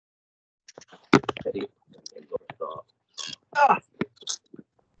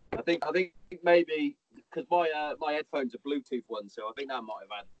I think maybe because my headphones are Bluetooth ones, so I think that might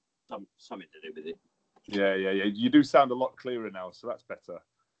have had something to do with it. Yeah. You do sound a lot clearer now, so that's better.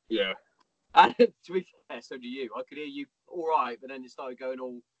 Yeah. And to be fair, so do you. I could hear you all right, but then it started going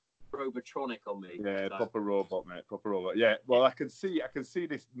all robotronic on me. Yeah, so. Proper robot, mate. Proper robot. Yeah. Well, I can see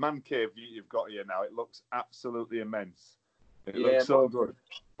this man cave you've got here now. It looks absolutely immense. It looks so good.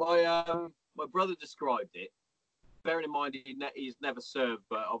 My brother described it. Bearing in mind he's never served,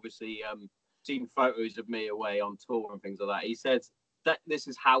 but obviously seen photos of me away on tour and things like that. He said that this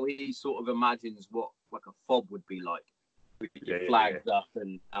is how he sort of imagines what like a fob would be like. With your flags up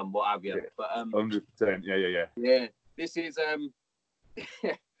and what have you. Yeah. But 100%. Yeah. Yeah. This is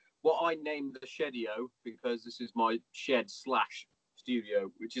what I named the Shedio because this is my shed /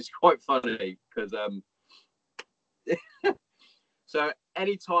 studio, which is quite funny because so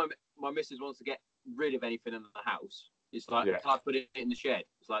anytime my missus wants to get rid of anything in the house, it's like, can I put it in the shed?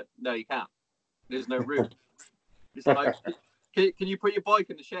 It's like, no, you can't. There's no room. It's like, can you put your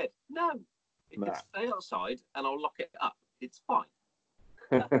bike in the shed? No. It can stay outside and I'll lock it up. It's fine.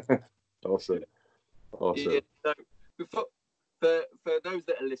 Awesome. Yeah, so for those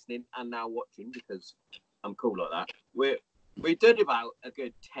that are listening and now watching, because I'm cool like that, we did about a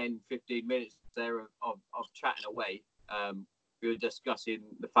good 10-15 minutes there of chatting away. We were discussing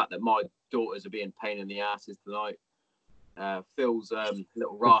the fact that my daughters are being pain in the asses tonight. Phil's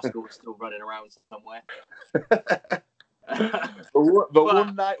little rascal is still running around somewhere. but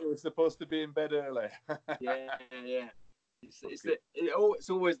one night we were supposed to be in bed early. yeah. It's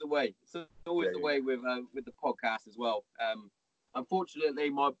always the way. It's always the way with the podcast as well. Unfortunately,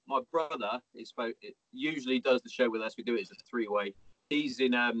 my brother usually does the show with us. We do it as a 3-way. He's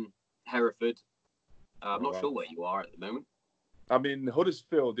in Hereford. I'm not sure where you are at the moment. I'm in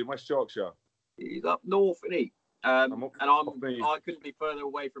Huddersfield in West Yorkshire. He's up north, isn't he? I couldn't be further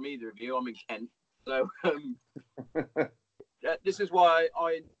away from either of you. I'm in Kent. So this is why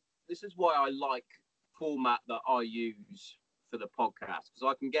I like format that I use for the podcast because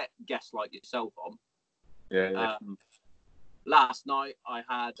I can get guests like yourself on. Yeah. Last night I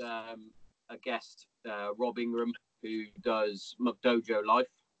had a guest, Rob Ingram, who does McDojo Life,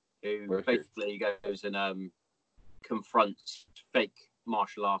 who basically goes and confronts fake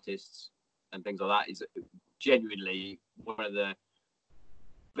martial artists and things like that. He's genuinely one of the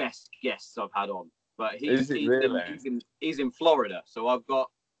best guests I've had on. But he's in Florida, so I've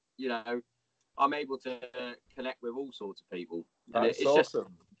got, I'm able to connect with all sorts of people. And That's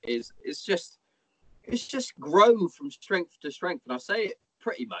awesome. It's just grown from strength to strength. And I say it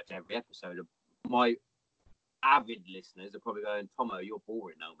pretty much every episode. Of my avid listeners are probably going, Tommo, you're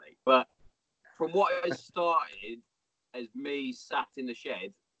boring now, mate. But from what I started as me sat in the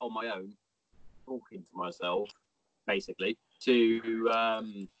shed on my own, talking to myself, basically,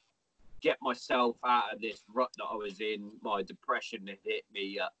 to get myself out of this rut that I was in. My depression had hit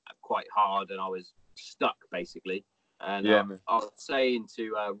me quite hard and I was stuck, basically. And I was saying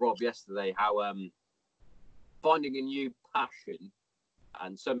to Rob yesterday how finding a new passion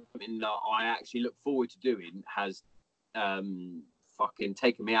and something that I actually look forward to doing has fucking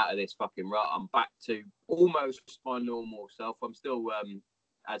taken me out of this fucking rut. I'm back to almost my normal self. I'm still,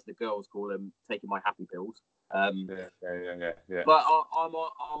 as the girls call them, taking my happy pills. Yeah. But I'm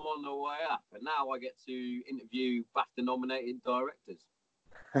on the way up, and now I get to interview BAFTA-nominated directors.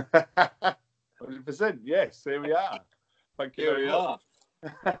 100%. Yes, here we are. Thank you very much.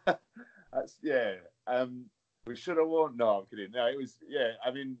 That's we should have won. No, I'm kidding. No, it was. Yeah,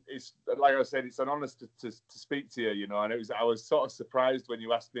 I mean, it's like I said, it's an honour to speak to you. And I was sort of surprised when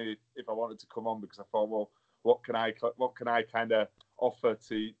you asked me if I wanted to come on because I thought, well, what can I kind of offer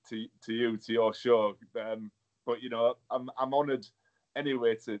to you, to your show? But I'm honoured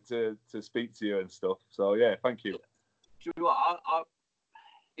anyway to speak to you and stuff. So yeah, thank you. Do you know what?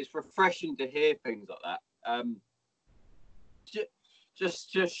 It's refreshing to hear things like that.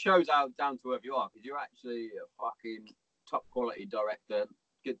 Just shows how down to earth you are because you're actually a fucking top quality director.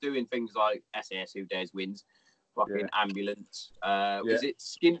 Doing things like SAS Who Dares Wins, fucking Ambulance. Was it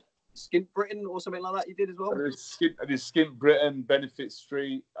Skint Britain or something like that you did as well? I did Skint Britain, Benefit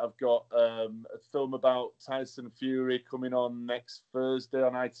Street. I've got a film about Tyson Fury coming on next Thursday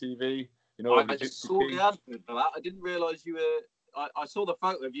on ITV. I saw the advert for that. I didn't realise you were... I saw the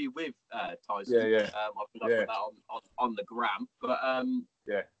photo of you with Tyson. Yeah. I put that on the gram. But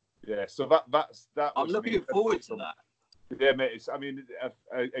yeah. So that I'm looking forward to that. Yeah, mate.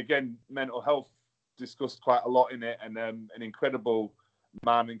 Again, mental health discussed quite a lot in it, and an incredible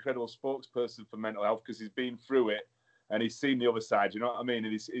spokesperson for mental health because he's been through it, and he's seen the other side. You know what I mean?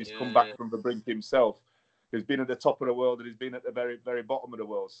 And he's come back from the brink himself. He's been at the top of the world, and he's been at the very, very bottom of the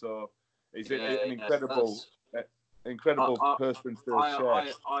world. So he's an incredible person to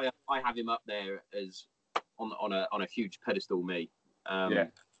share. I have him up there as on a huge pedestal. Me.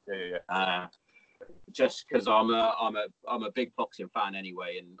 Just because I'm a big boxing fan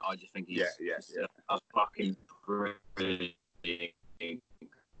anyway, and I just think he's a fucking brilliant.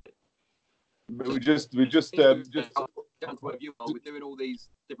 We just we're doing all these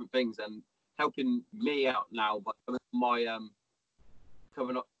different things and helping me out now by my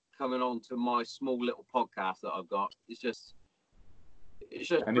coming on to my small little podcast that I've got. It's just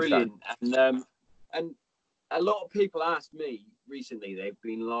brilliant. And a lot of people asked me recently, they've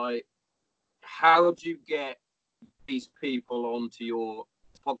been like, how do you get these people onto your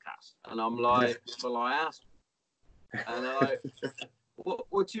podcast? And I'm like, well, I asked. And they're like,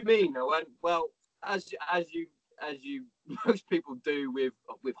 what do you mean? I went, well, as you most people do with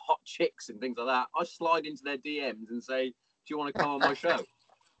hot chicks and things like that, I slide into their DMs and say, do you want to come on my show?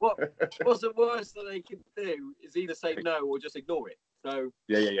 What's the worst that they can do is either say no or just ignore it. So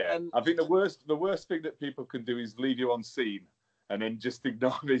I think the worst thing that people can do is leave you on scene and then just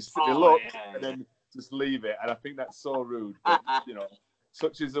ignore this look and then just leave it. And I think that's so rude. But, you know,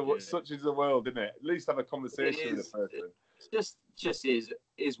 such is the world, isn't it? At least have a conversation with a person. Just is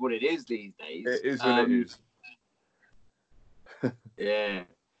what it is these days. It is what it is. Yeah.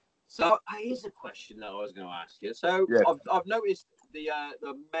 So here's a question that I was going to ask you. So I've noticed the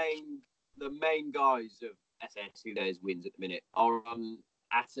main guys of SS who there's wins at the minute are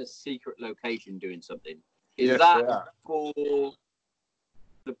at a secret location doing something. Is that for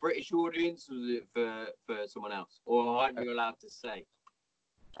the British audience, or is it for someone else, or aren't you allowed to say?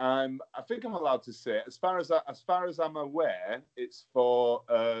 I think I'm allowed to say it. As far as I'm aware, it's for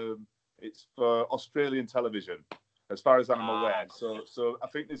Australian television. As far as I'm aware, so I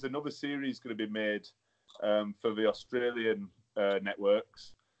think there's another series going to be made for the Australian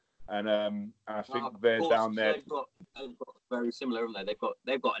networks, and I think they're down there. They've got very similar, haven't they?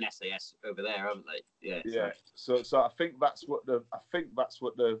 They've got an SAS over there, haven't they? Yeah. Yeah. So I think that's what the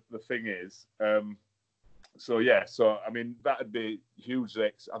thing is. So I mean that'd be hugely.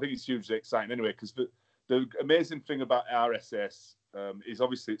 I think it's hugely exciting anyway, because the amazing thing about RSS is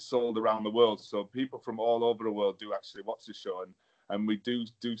obviously it's sold around the world, so people from all over the world do actually watch the show, and we do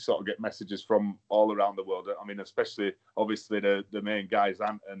sort of get messages from all around the world. I mean, especially obviously the main guys,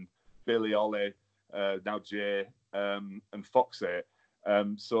 Ant and Billy, Ollie, now Jay, and Foxy.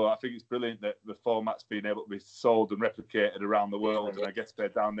 So I think it's brilliant that the format's being able to be sold and replicated around the world, and I guess they're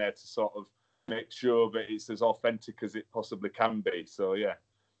down there to sort of make sure that it's as authentic as it possibly can be. So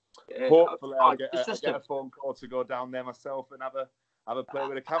hopefully I'll get a phone call to go down there myself and have a play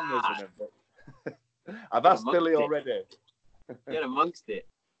with the cameras and everything. I've asked Billy already. Get amongst it.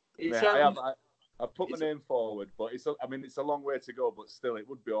 I've put my name forward, but it's a long way to go, but still it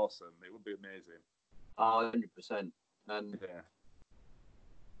would be awesome. It would be amazing. 100%. And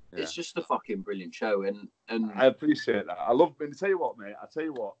it's just a fucking brilliant show, and I appreciate that. I love. And tell you what, mate.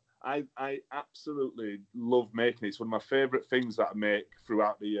 I absolutely love making it. It's one of my favourite things that I make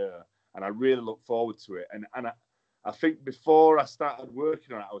throughout the year, and I really look forward to it. And I think before I started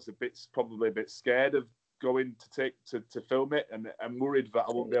working on it, I was probably a bit scared of going to film it, and I'm worried that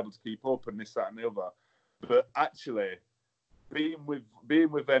I won't be able to keep up and this, that, and the other. But actually, being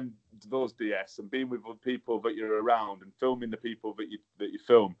with them, those DS, and being with the people that you're around and filming the people that you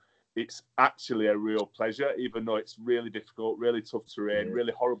film, it's actually a real pleasure, even though it's really difficult, really tough terrain,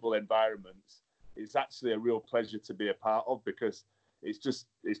 really horrible environments. It's actually a real pleasure to be a part of, because it's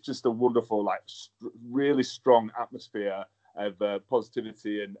just a wonderful, like, really strong atmosphere of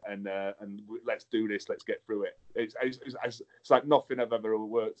positivity and let's do this, let's get through it. It's like nothing I've ever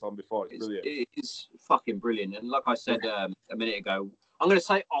worked on before. It's brilliant. It's fucking brilliant. And like I said a minute ago, I'm going to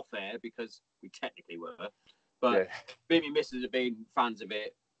say off air because we technically were, but me and my missus have been fans of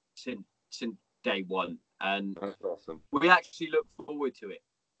it since day one, and that's awesome. We actually look forward to it.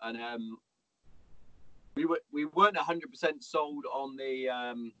 And we weren't 100% sold on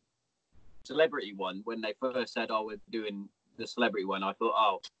the celebrity one when they first said, "Oh, we're doing the celebrity one." I thought,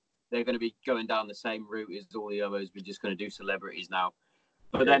 "Oh, they're going to be going down the same route as all the others. We're just going to do celebrities now."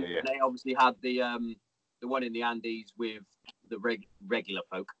 But then they obviously had the one in the Andes with the regular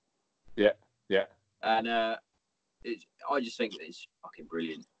folk. Yeah, yeah. And I just think that it's fucking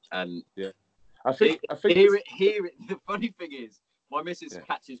brilliant. And I think hear it. The funny thing is, my missus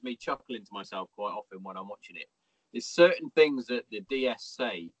catches me chuckling to myself quite often when I'm watching it. There's certain things that the DS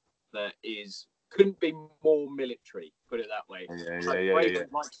say that couldn't be more military. Put it that way.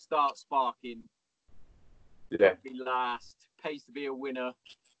 Like start sparking Don't be last. Pays to be a winner.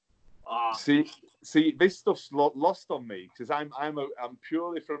 See, this stuff's lost on me because I'm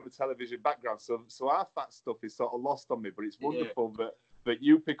purely from a television background, so our fat stuff is sort of lost on me. But it's wonderful that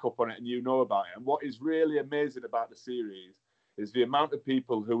you pick up on it and you know about it. And what is really amazing about the series is the amount of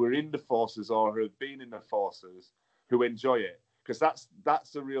people who are in the forces or who have been in the forces who enjoy it, because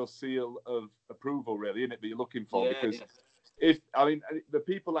that's a real seal of approval, really, isn't it? That you're looking for because. The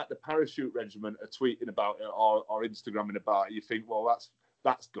people at the parachute regiment are tweeting about it or Instagramming about it, you think, well,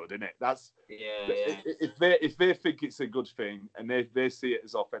 that's good, isn't it? That's if they think it's a good thing and they see it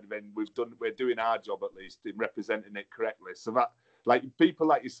as authentic, then we're doing our job at least in representing it correctly. So that, like, people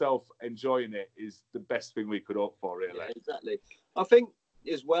like yourself enjoying it is the best thing we could hope for, really. Yeah, exactly. I think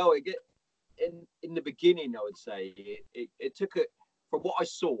as well, in the beginning, I would say it took from what I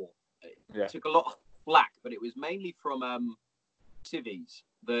saw, it took a lot of flack, but it was mainly from civvies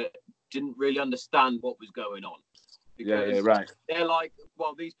that didn't really understand what was going on. Because they're like,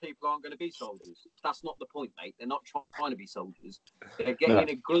 well, these people aren't going to be soldiers. That's not the point, mate. They're not trying to be soldiers. They're getting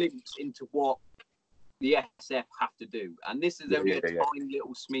a glimpse into what the SF have to do, and this is only a tiny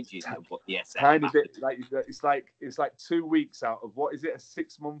little smidgen of what the SF. Tiny bit, like it's like 2 weeks out of what is it? A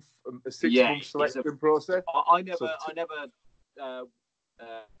 6 month selection process. I never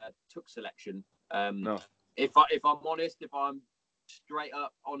took selection. No. If I'm honest, if I'm straight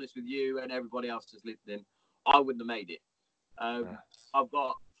up honest with you and everybody else that's listening, I wouldn't have made it. I've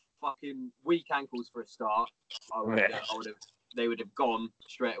got fucking weak ankles for a start. They would have gone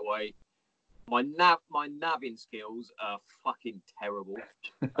straight away. My nabbing skills are fucking terrible.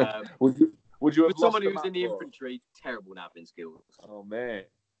 Would you have with someone who's in the infantry, terrible nabbing skills. Oh man,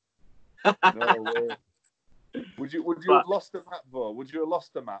 no way. Would you have lost the map though? Would you have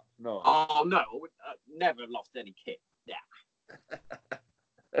lost the map? No. Oh no, I would never lost any kit. Yeah.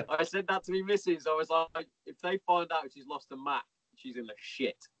 I said that to me missus. I was like, if they find out she's lost a map, she's in the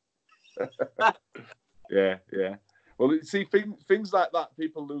shit. Yeah. Well, see, things like that,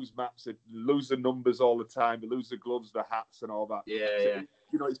 people lose maps, they lose the numbers all the time, they lose the gloves, the hats, and all that. Yeah.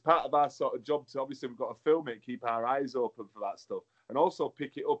 You know, it's part of our sort of job to, obviously, we've got to film it, keep our eyes open for that stuff, and also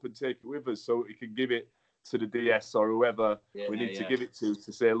pick it up and take it with us so we can give it to the DS or whoever we need to give it to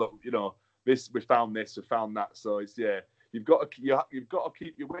say, look, you know, we found this, we found that. So it's you've got to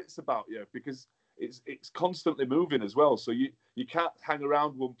keep your wits about you because it's constantly moving as well. So you can't hang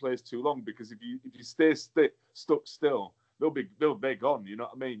around one place too long because if you stay stuck still, they'll be gone. You know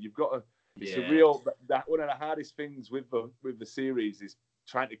what I mean? You've got to. It's a real that one of the hardest things with the series is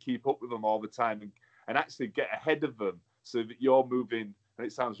trying to keep up with them all the time and actually get ahead of them so that you're moving. And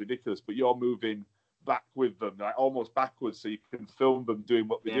it sounds ridiculous, but you're moving back with them, like almost backwards, so you can film them doing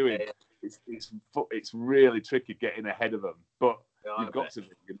what they're doing. It's really tricky getting ahead of them, but you've got to. You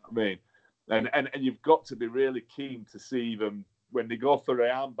know what I mean? And you've got to be really keen to see them when they go for the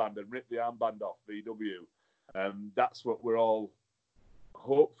armband and rip the armband off VW. That's what we're all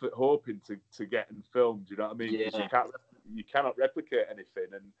hoping to get and filmed. You know what I mean? Because you cannot replicate anything,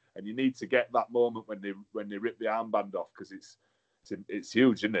 and you need to get that moment when they rip the armband off because it's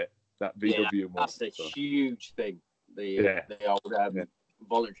huge, isn't it? That VW moment. That's a huge thing. The old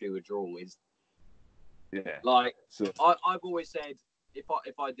voluntary withdrawal is. Yeah. Like I've always said, if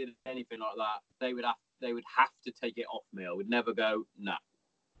I did anything like that, they would have to take it off me. I would never go no.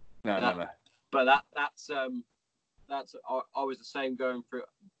 But that's I was the same going through.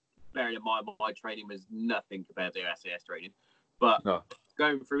 Bearing in mind my training was nothing compared to SAS training, but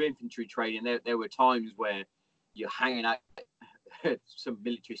going through infantry training, there were times where you're hanging out. Some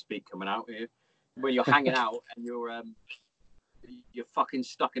military speak coming out here. When you're hanging out and you're fucking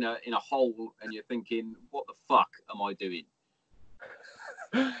stuck in a hole and you're thinking, what the fuck am I doing?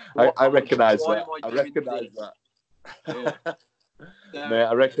 I recognise that. I recognise that. Mate,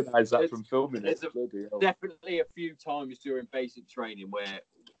 I recognise that from filming it. Definitely a few times during basic training where,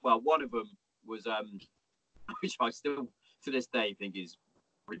 well, one of them was, which I still to this day think is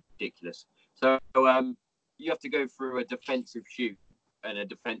ridiculous. So you have to go through a defensive shoot and a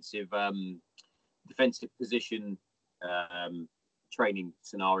defensive position training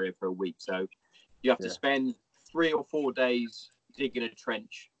scenario for a week. So you have to spend 3 or 4 days digging a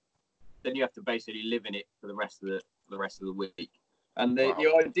trench. Then you have to basically live in it for the rest of the week. And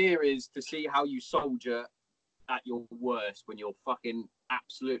the idea is to see how you soldier at your worst when you're fucking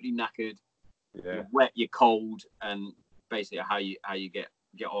absolutely knackered, you're wet, you're cold, and basically how you get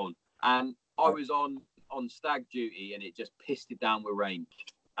on. And I was on stag duty and it just pissed it down with rain,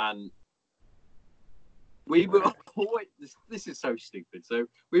 and we were always, this is so stupid, so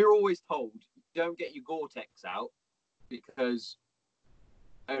we were always told don't get your Gore-Tex out because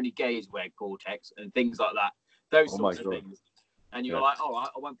only gays wear Gore-Tex and things like that. those Oh sorts my of God. things. And you're like, oh, I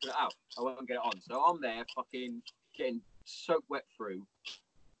won't put it out. I won't get it on. So I'm there fucking getting soaked wet through.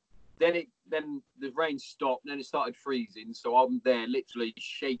 Then the rain stopped, and then it started freezing. So I'm there literally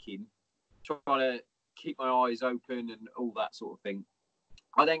shaking, trying to keep my eyes open and all that sort of thing.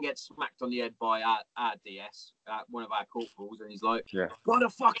 I then get smacked on the head by our DS, one of our corporals, and he's like, why the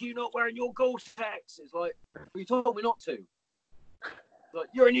fuck are you not wearing your Gore-Tex? It's like, well, you told me not to. It's like,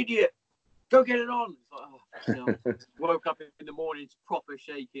 you're an idiot. Go get it on. It's like, oh, you know, woke up in the morning, it's proper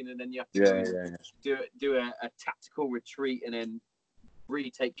shaking, and then you have to do a tactical retreat and then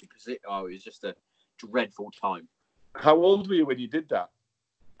retake your position. Oh, it was just a dreadful time. How old were you when you did that?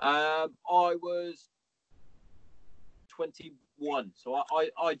 I was 21. So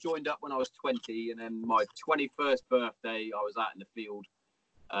I joined up when I was 20, and then my 21st birthday, I was out in the field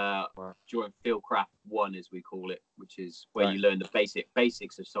during Field Craft 1, as we call it, which is where you learn the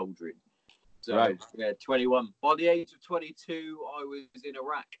basics of soldiering. So, yeah, 21. By the age of 22, I was in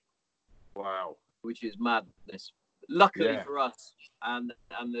Iraq. Wow. Which is madness. Luckily for us and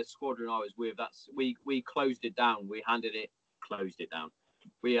the squadron I was with, we closed it down. We closed it down.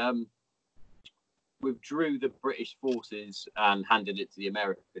 We withdrew the British forces and handed it to the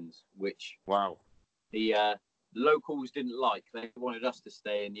Americans, which the locals didn't like. They wanted us to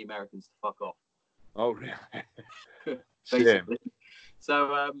stay and the Americans to fuck off. Oh, really? Basically.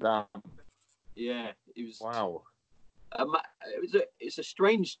 So damn. Yeah, it was. Wow. It's a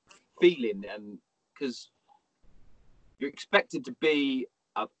strange feeling, and because you're expected to be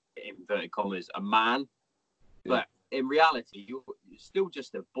in inverted commas a man, but in reality you're still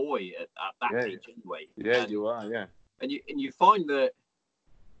just a boy at that age anyway. Yeah, you are. Yeah. And you find that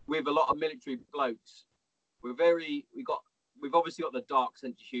with a lot of military blokes, we've obviously got the dark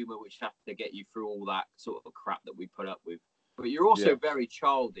sense of humour, which have to get you through all that sort of crap that we put up with. But you're also very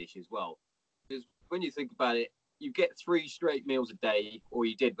childish as well. Because when you think about it, you get 3 straight meals a day, or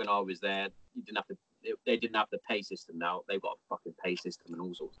you did when I was there. You didn't have to. They didn't have the pay system now. They've got a fucking pay system and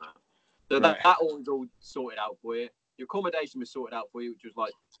all sorts now. So that all was all sorted out for you. Your accommodation was sorted out for you, which was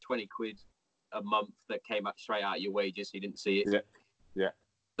like 20 quid a month that came up straight out of your wages. So you didn't see it. Yeah.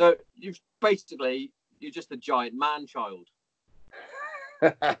 So you're just a giant man child.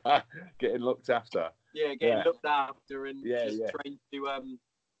 Getting looked after. Yeah, getting looked after and trained to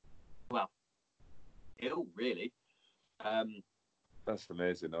ill really. That's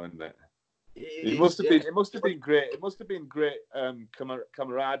amazing, though, isn't it? It must have been. It must have been great. It must have been great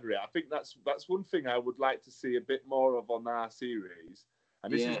camaraderie. I think that's one thing I would like to see a bit more of on our series.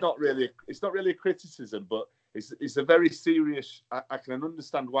 And this is not really. It's not really a criticism, but it's a very serious. I can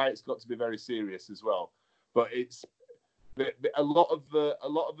understand why it's got to be very serious as well. But it's a lot of the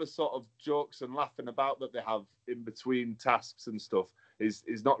sort of jokes and laughing about that they have in between tasks and stuff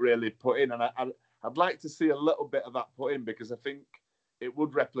is not really put in. And I'd like to see a little bit of that put in, because I think it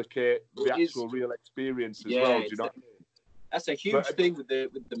would replicate the actual real experience as well. Do you know? That's a huge thing with the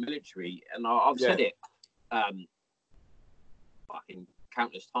military, and I've said it fucking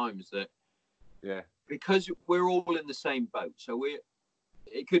countless times that because we're all in the same boat. So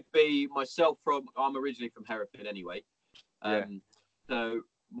it could be myself I'm originally from Hereford anyway. So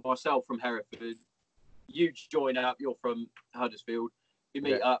myself from Hereford, you join up. You're from Huddersfield. You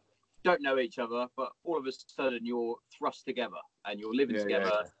meet up. Don't know each other, but all of a sudden you're thrust together and you're living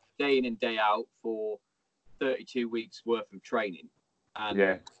together day in and day out for 32 weeks worth of training.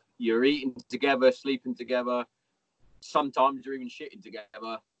 And you're eating together, sleeping together. Sometimes you're even shitting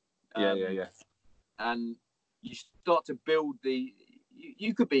together. And you start to build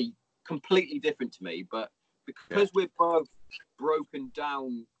you could be completely different to me, but because we're both broken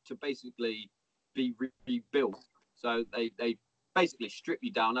down to basically be rebuilt. So they basically strip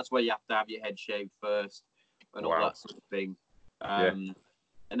you down. That's where you have to have your head shaved first and all that sort of thing. And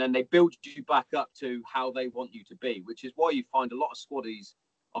then they build you back up to how they want you to be, which is why you find a lot of squaddies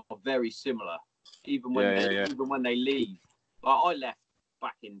are very similar, even when they leave. Like I left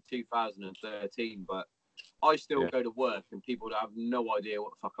back in 2013, but I still go to work and people have no idea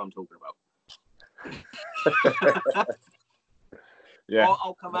what the fuck I'm talking about.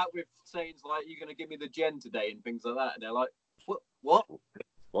 I'll come out with sayings like, "You're going to give me the gen today," and things like that, and they're like, What?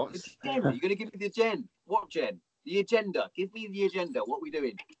 The gen? You're going to give me the gen? What gen? The agenda. Give me the agenda. What are we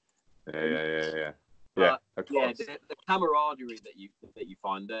doing? Yeah. The camaraderie that you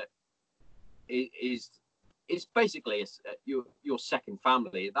find that is basically your second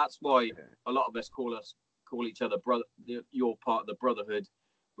family. That's why a lot of us call each other brother. You're part of the brotherhood.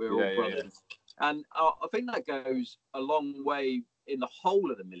 We're all brothers, and I think that goes a long way in the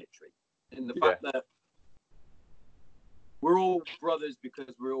whole of the military. In the fact that we're all brothers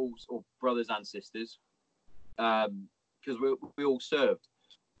because we're all sort of brothers and sisters. because we all served.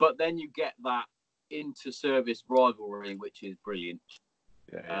 But then you get that inter-service rivalry, which is brilliant.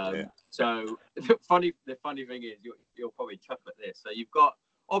 So the funny thing is, you'll probably chuckle at this. So you've got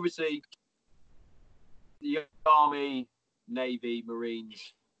obviously the Army, Navy,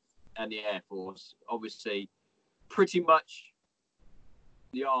 Marines, and the Air Force. Obviously, pretty much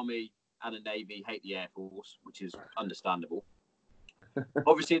the Army and the Navy hate the Air Force, which is understandable.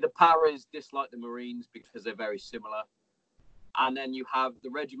 Obviously, the Paras dislike the Marines because they're very similar. And then you have the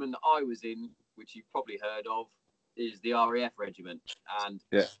regiment that I was in, which you've probably heard of, is the RAF regiment. And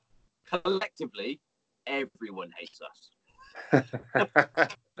collectively, everyone hates us.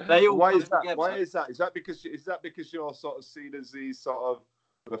 They all Why is that? Why is that? Is that because you're sort of seen as these sort of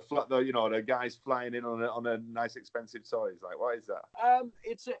the guys flying in on a nice expensive toys? Like, why is that?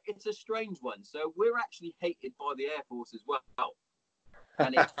 It's a strange one. So we're actually hated by the Air Force as well,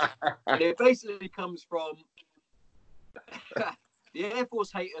 and it basically comes from the Air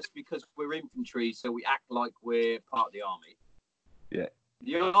Force hate us because we're infantry, so we act like we're part of the Army. Yeah.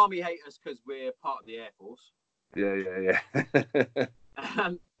 The Army hate us because we're part of the Air Force. Yeah.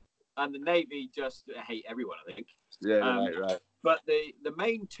 And the Navy just hate everyone, I think. Yeah, right. But the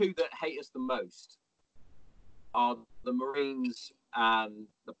main two that hate us the most are the Marines and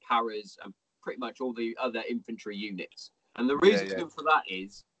the Paras and pretty much all the other infantry units. And the reason for that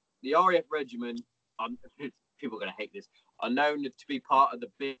is the RAF regiment, people are going to hate this, are known to be part of the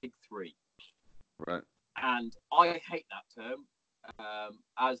big three. Right. And I hate that term,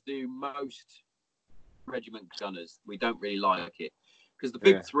 as do most regiment gunners. We don't really like it. Because the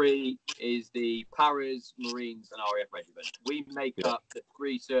big three is the Paras, Marines, and RAF regiment. We make up the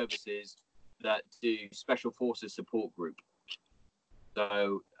three services that do Special Forces Support Group.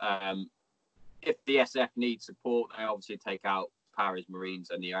 So if the SF needs support, they obviously take out Paras, Marines,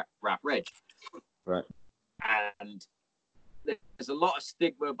 and the RAF Reg. Right. And there's a lot of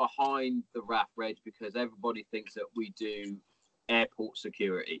stigma behind the RAF Reg because everybody thinks that we do airport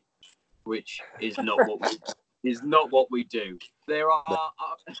security, which is not what we do. There are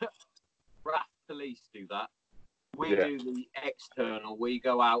RAF police do that. We do the external. We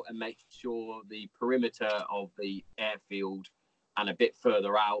go out and make sure the perimeter of the airfield and a bit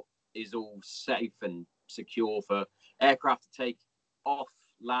further out is all safe and secure for aircraft to take off,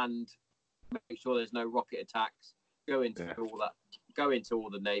 land, make sure there's no rocket attacks, go into all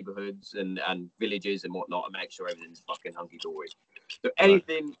the neighborhoods and villages and whatnot and make sure everything's fucking hunky-dory. So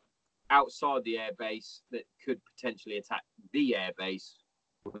anything outside the airbase that could potentially attack the airbase,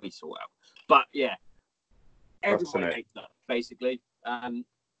 we sort out. But everybody hates that basically. The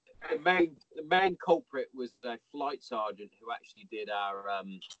main culprit was the flight sergeant who actually did our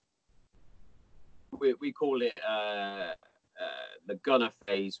we call it the gunner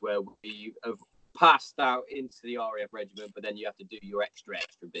phase, where we have passed out into the RAF regiment, but then you have to do your extra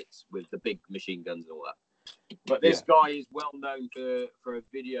bits with the big machine guns and all that. But this guy is well known for a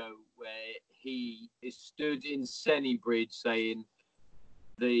video where he is stood in Senny Bridge saying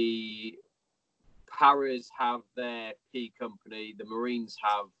the Paras have their P company, the Marines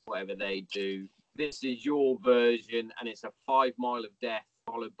have whatever they do. This is your version, and it's a 5 mile of death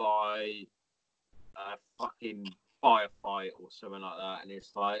followed by a fucking firefight or something like that. And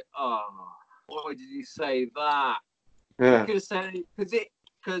it's like, oh, why did you say that? You could have said it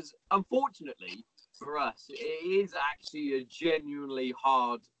because unfortunately for us, it is actually a genuinely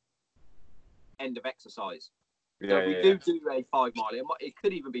hard end of exercise. So we do a 5 mile. It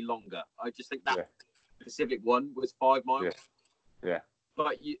could even be longer. I just think that specific one was 5 miles. Yeah.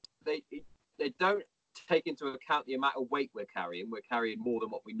 But they don't take into account the amount of weight we're carrying. We're carrying more than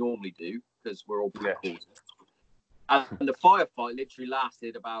what we normally do because we're all pack-horses. And the firefight literally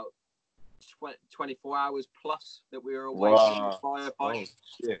lasted about 24 hours plus that we were away from the firefight.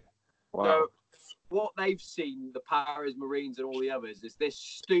 Oh, shit. Wow. So what they've seen, the Paras, Marines, and all the others, is this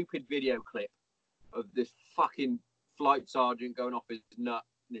stupid video clip of this fucking flight sergeant going off his nut,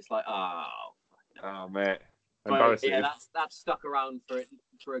 and it's like, mate, embarrassing. But, that's stuck around for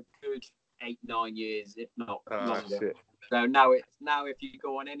a good 8-9 years, if not longer. Shit. So now if you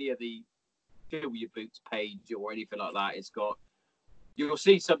go on any of the Fill Your Boots page or anything like that, you'll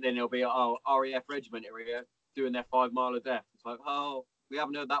see something. It'll be RAF regiment area doing their 5 mile of death. It's like, oh, we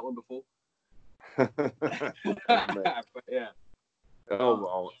haven't heard that one before. But yeah. Oh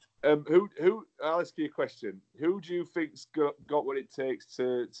well. Who? I'll ask you a question. Who do you think's got what it takes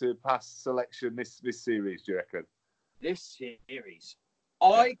to pass selection this series? Do you reckon? This series,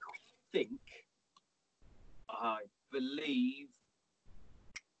 I believe.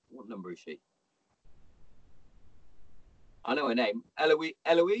 What number is she? I know her name.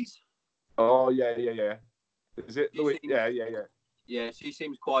 Eloise. Oh yeah. Is it Louis? Yeah. Yeah, she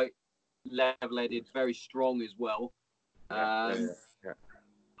seems quite level-headed, very strong as well. Yeah.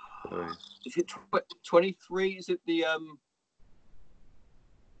 Is it 23? Is it the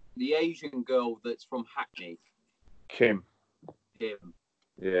Asian girl that's from Hackney? Kim.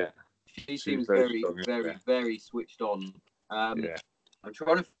 Yeah. She seems very, strong, very switched on. I'm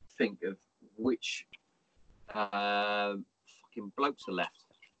trying to think of which fucking blokes are left.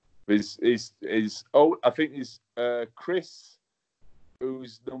 I think he's Chris,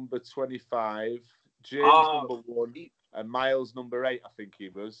 who's number 25, James number 1, and Miles number 8. I think he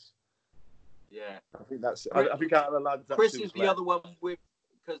was. Yeah, I think that's. I think out of the lads, Chris is the other one with,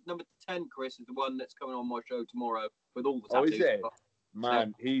 because number 10, Chris, is the one that's coming on my show tomorrow with all the tattoos. Oh, is it?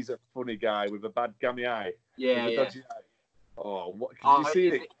 Man, he's a funny guy with a bad gammy eye. Yeah, with a dodgy eye. Oh, what? Did you see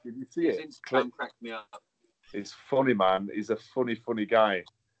it? Did you see it? Instagram cracked me up. It's funny, man. He's a funny guy.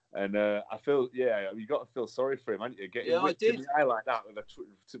 And I feel, you got to feel sorry for him, haven't you? Getting whipped in the eye like that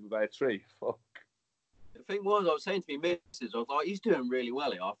by a tree. Fuck. The thing was, I was saying to me, missus, I was like, he's doing really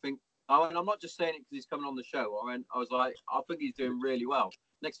well here. I'm not just saying it because he's coming on the show. I was like, I think he's doing really well.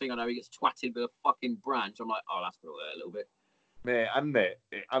 Next thing I know, he gets twatted with a fucking branch. I'm like, oh, that's going to hurt a little bit. Mate, and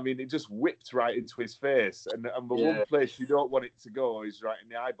it just whipped right into his face. And the one place you don't want it to go is right in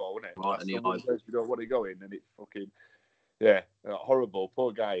the eyeball, isn't it? Right in the eyeball. Place you don't want it going, and it fucking, horrible.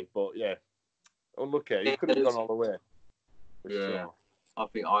 Poor guy. But, unlucky. He could have gone all the way. Yeah, sure. I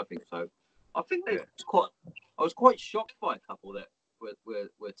think so. I think I was quite shocked by a couple that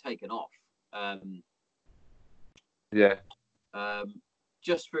were taken off.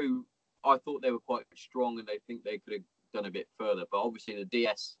 Just through, I thought they were quite strong and they think they could have done a bit further. But obviously the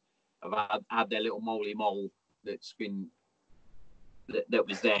DS have had their little moly mole that's been that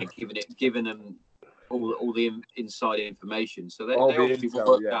was there, giving them all the inside information. So they obviously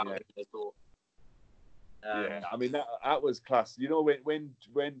worked out. They thought. I mean that was class. You know when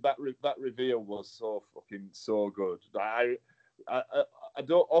that reveal was so good. I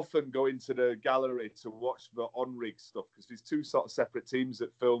don't often go into the gallery to watch the on-rig stuff because there's two sort of separate teams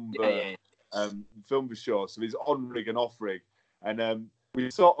that film the show. So there's on-rig and off-rig, and we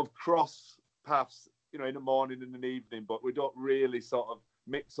sort of cross paths, in the morning and in the evening, but we don't really sort of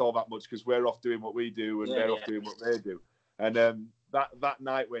mix all that much because we're off doing what we do and they're off doing what they do. And that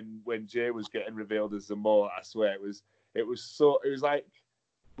night when Jay was getting revealed as the Mo, I swear it was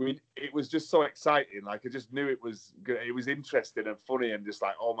just so exciting. Like I just knew it was interesting and funny and just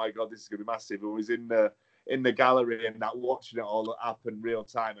like, oh my god, this is gonna be massive. It was in the gallery and that watching it all happen real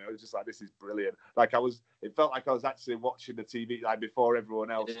time. And I was just like, this is brilliant. Like it felt like I was actually watching the TV like before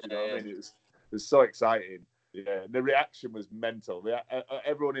everyone else. You know what I mean? It was so exciting. Yeah, the reaction was mental.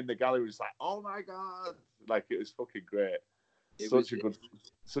 Everyone in the gallery was like, oh my god, like it was fucking great. Such a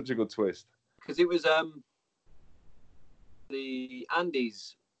good twist. Because it was the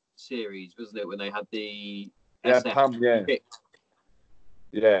Andes series, wasn't it? When they had the Pam,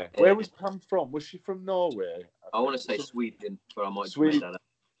 Where was Pam from? Was she from Norway? I want to say Sweden, but I might Sweden. That up.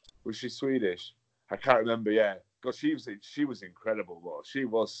 Was she Swedish? I can't remember. Yeah, God, she was incredible. Well, she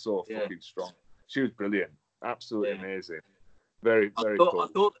was so fucking strong. She was brilliant, absolutely amazing. Very cool. I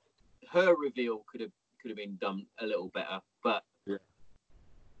thought her reveal could have been done a little better, but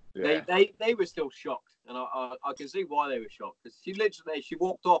they were still shocked, and I can see why they were shocked because she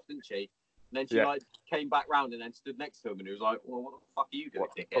walked off, didn't she? And then she came back round and then stood next to him, and he was like, "Well, what the fuck are you doing,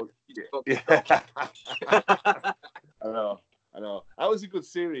 dickhead?" I know. That was a good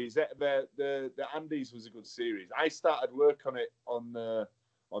series. The Andes was a good series. I started work on it on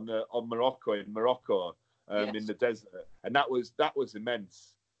Morocco in the desert, and that was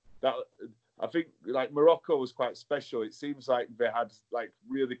immense. I think like Morocco was quite special. It seems like they had like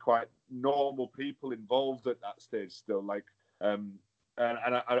really quite normal people involved at that stage still. Like, and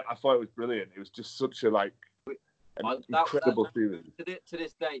I thought it was brilliant. It was just such a incredible feeling. To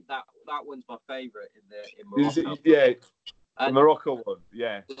this day, that one's my favourite in Morocco. The Morocco one.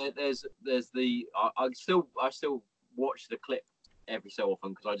 Yeah. There's the I still watch the clip every so often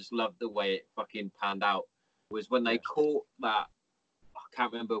because I just love the way it fucking panned out. Was when they caught that. I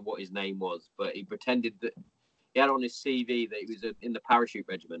can't remember what his name was, but he pretended that he had on his CV that he was in the parachute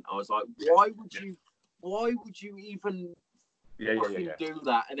regiment. I was like, why would you even do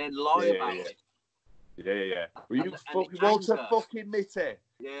that and then lie about it? Yeah. Well, you Walter fucking Mitty.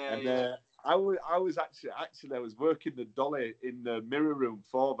 Yeah. I was actually I was working the dolly in the mirror room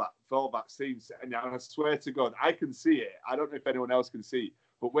for that scene, and I swear to God, I can see it. I don't know if anyone else can see,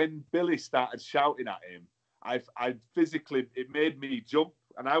 but when Billy started shouting at him, I physically, it made me jump,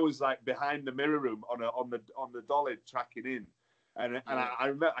 and I was like behind the mirror room on the dolly tracking in, and I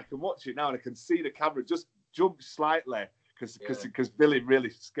remember I can watch it now and I can see the camera just jumped slightly because Billy really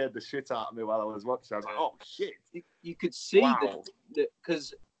scared the shit out of me while I was watching. I was like, oh shit! You could see wow. that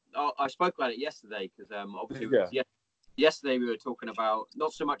because I spoke about it yesterday because obviously yesterday we were talking about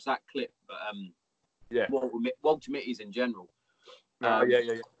not so much that clip, but Walter Mitty's in general.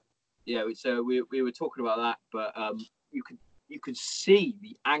 Yeah. So we were talking about that, but you could see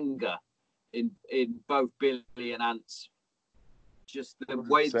the anger in both Billy and Ant's, just the 100%.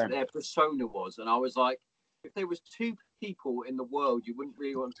 Way that their persona was, and I was like, if there was 2 people in the world you wouldn't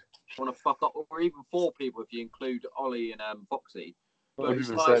really want to fuck up, or even 4 people if you include Ollie and Foxy. But it's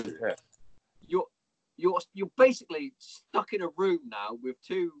like you're basically stuck in a room now with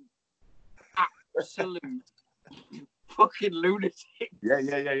 2 absolute fucking lunatics. Yeah.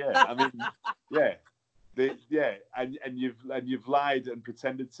 I mean, and you've lied and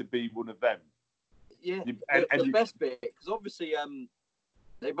pretended to be one of them. Yeah, the best bit, because obviously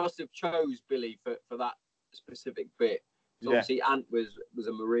they must have chose Billy for that specific bit. So obviously Ant was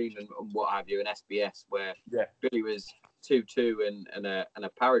a Marine and what have you, an SBS, where Billy was 2-2 and a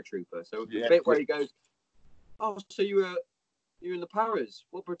paratrooper. So the bit where he goes, oh, so you were in the paras?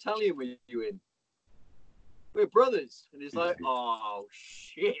 What battalion were you in? We're brothers. And he's like, oh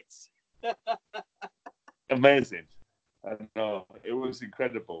shit. Amazing. I know, it was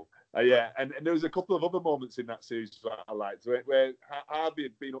incredible. And there was a couple of other moments in that series that I liked, where Harvey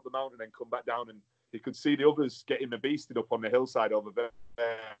had been up the mountain and come back down, and he could see the others getting the beasted up on the hillside over there.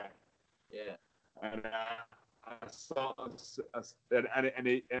 Yeah. And I saw, and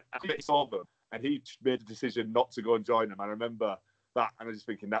he saw them, and he made the decision not to go and join them. I remember that, and I was just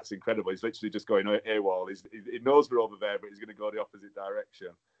thinking, that's incredible. He's literally just going AWOL. He knows we're over there, but he's going to go the opposite direction.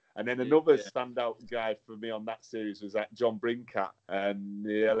 And then another standout guy for me on that series was that John Brincat, and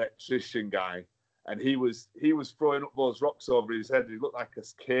the electrician guy. And he was throwing up those rocks over his head. He looked like a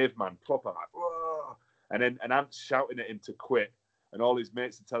caveman, proper like, whoa. And Ant's shouting at him to quit, and all his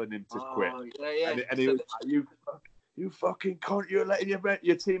mates are telling him to quit. And he was like, you fucking cunt, you're letting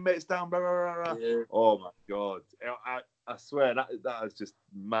your teammates down, blah, blah, blah. Yeah. Oh my God. I swear that was just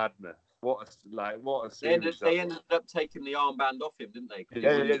madness. What a series. They ended up taking the armband off him, didn't they?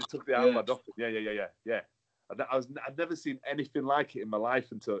 They took the armband off him. Yeah. I'd never seen anything like it in my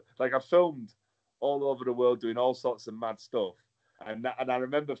life until, like, I filmed all over the world doing all sorts of mad stuff, and I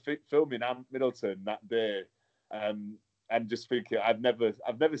remember filming Ant Middleton that day, and just thinking, I've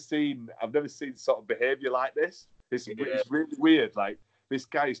never seen sort of behaviour like this. It's really weird. Like, this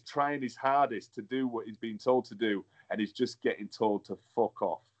guy is trying his hardest to do what he's been told to do, and he's just getting told to fuck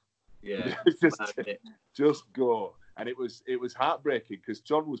off. Yeah, just go. And it was heartbreaking because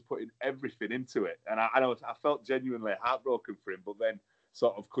John was putting everything into it, and I felt genuinely heartbroken for him. But then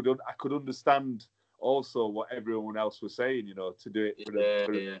sort of I could understand also what everyone else was saying, to do it for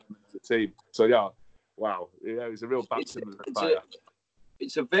the team. So wow, it was a real baptism of fire.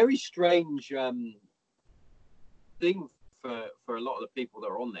 It's a very strange thing for a lot of the people that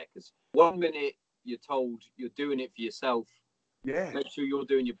are on there, because one minute you're told you're doing it for yourself. Yeah. Make sure you're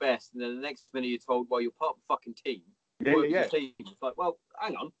doing your best, and then the next minute you're told, well, you're part of the fucking team. Yeah. Team. It's like, well,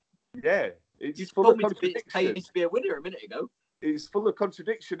 hang on. Yeah. You full of contradiction. To be a winner a minute ago. It's full of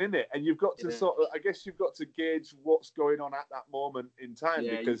contradiction, isn't it? And you've got to I guess you've got to gauge what's going on at that moment in time,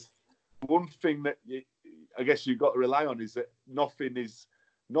 because one thing that I guess you've got to rely on is that nothing's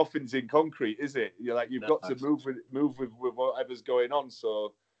in concrete, is it? You've got to move with whatever's going on.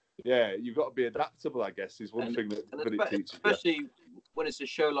 So yeah, you've got to be adaptable, I guess, is one thing that it teaches. Especially when it's a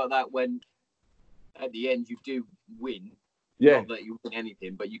show like that, when at the end you do win. Yeah. Not that you win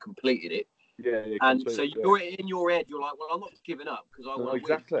anything, but you completed it. Yeah. And so you're in your head, you're like, well, I'm not giving up because I want to win.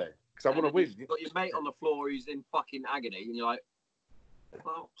 Exactly. Because I want to win. You've got your mate on the floor who's in fucking agony, and you're like,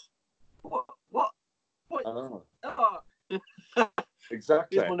 well, what? Oh.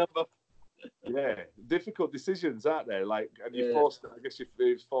 Exactly. Here's my number. Yeah, difficult decisions, aren't there? And you're forced. I guess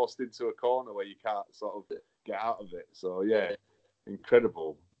you're forced into a corner where you can't sort of get out of it. So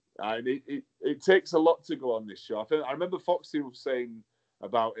incredible. And it takes a lot to go on this show. I remember Foxy was saying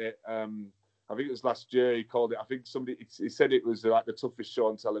about it. I think it was last year. He called it. I think he said it was like the toughest show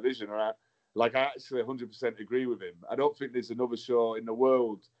on television. Right? Like, I actually 100% agree with him. I don't think there's another show in the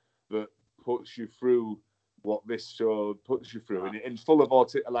world that puts you through what this show puts you through, and full of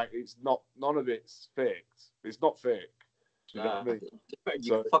it's not, none of it's faked. It's not fake. Do you know what I mean?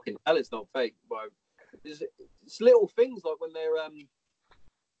 You fucking hell, it's not fake, bro. It's little things like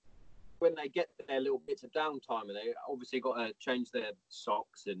when they get their little bits of downtime, and they obviously got to change their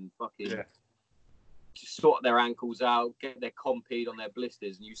socks and fucking just sort their ankles out, get their compeed on their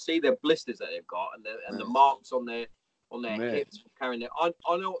blisters, and you see their blisters that they've got, and the marks on their hips carrying it. I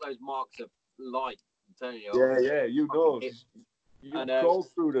know what those marks are like. telling you. Yeah. You know, you And, crawl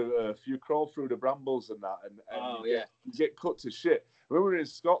through the brambles and that, and you get cut to shit. When we were in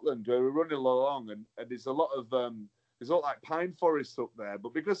Scotland, we were running along, and there's a lot of like pine forests up there,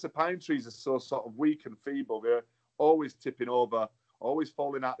 but because the pine trees are so sort of weak and feeble, they're always tipping over, always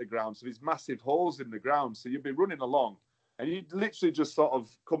falling out the ground. So there's massive holes in the ground. So you'd be running along, and you'd literally just sort of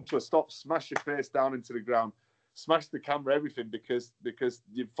come to a stop, smash your face down into the ground, smash the camera, everything, because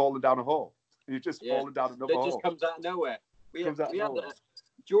you've fallen down a hole. You've just fallen down another hole. It just comes out of nowhere. We had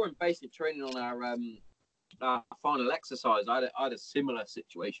during basic training on our final exercise, I had a similar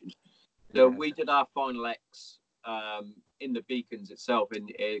situation. So we did our final X in the Beacons itself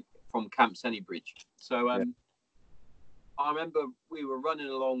from Camp Sennybridge. So I remember we were running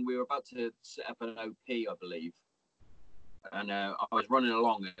along. We were about to set up an OP, I believe, and I was running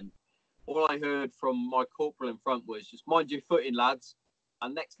along, and all I heard from my corporal in front was just mind your footing, lads.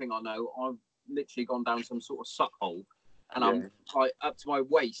 And next thing I know, I've literally gone down some sort of suck hole, and I'm like up to my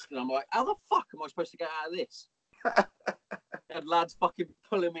waist, and I'm like, how the fuck am I supposed to get out of this? And lads fucking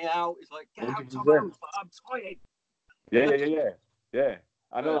pulling me out. It's like, get out, Tommo, I'm tired. Yeah.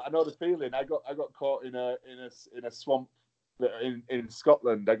 I know the feeling. I got caught in a swamp in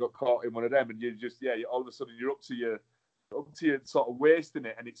Scotland. I got caught in one of them, and you just all of a sudden you're up to your sort of waist in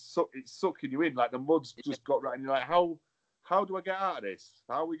it, and it's sucking you in, like the mud's just got right, and you're like, how do I get out of this?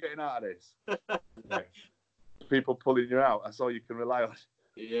 How are we getting out of this? People pulling you out. That's all you can rely on.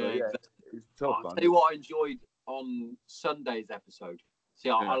 Exactly. It's tough. I'll tell you what I enjoyed on Sunday's episode. See,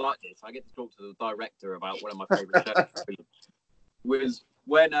 I like this. I get to talk to the director about one of my favourite shows. Was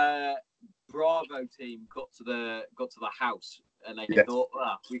when Bravo team got to the house, and they thought,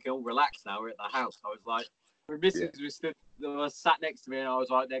 we can all relax now. We're at the house. I was like, my missus was sat next to me, and I was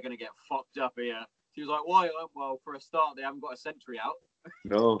like, they're gonna get fucked up here. She was like, why? Well, for a start, they haven't got a sentry out.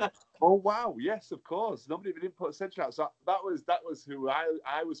 No. Oh wow, yes, of course. Nobody didn't put a sentry out. So that was who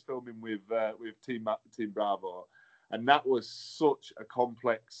I was filming with Team Bravo, and that was such a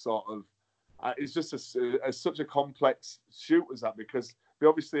complex sort of. It's just such a complex shoot as that, because we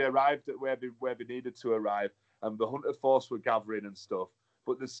obviously arrived at where they needed to arrive, and the hunter force were gathering and stuff.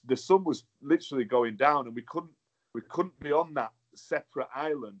 But the sun was literally going down, and we couldn't be on that separate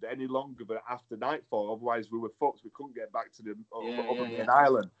island any longer than after nightfall. Otherwise, we were fucked. We couldn't get back to the other main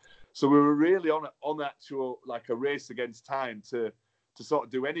island. So we were really on actual like a race against time to sort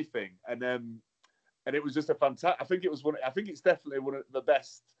of do anything. And it was just a fantastic. I think it's definitely one of the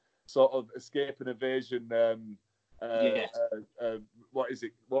best sort of escape and evasion. What is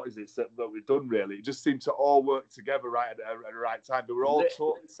it that we've done, really? It just seemed to all work together right at the right time. They were all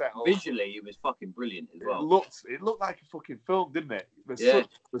totally set up. Visually, it was fucking brilliant as well. It looked like a fucking film, didn't it? The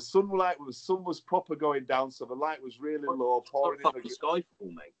sun was proper going down, so the light was really low, pouring in the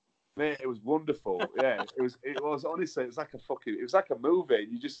Skyfall, mate. Mate, it was wonderful. Yeah, it was honestly, it was like a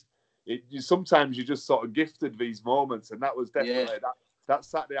movie. Sometimes you just sort of gifted these moments, and that was definitely that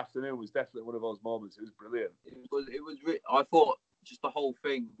Saturday afternoon was definitely one of those moments. It was brilliant. I thought just the whole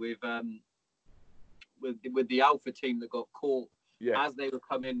thing with the Alpha team that got caught as they were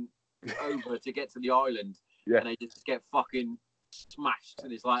coming over to get to the island, and they just get fucking smashed,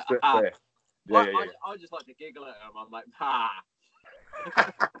 and it's like, I just like to giggle at them. I'm like,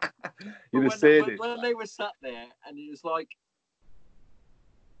 when they were sat there, and it was like,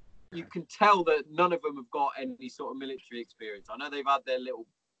 you can tell that none of them have got any sort of military experience. I know they've had their little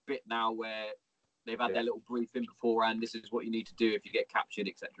bit now where they've had their little briefing beforehand. This is what you need to do if you get captured,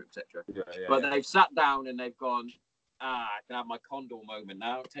 etc., etc. But they've sat down and they've gone, I can have my condor moment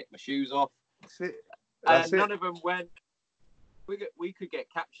now, take my shoes off. And none of them went, we could get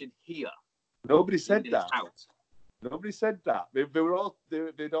captured here. Nobody said that. Nobody said that.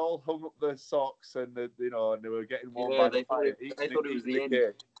 They'd all hung up their socks, and and they were getting warm by the fire. They thought it was the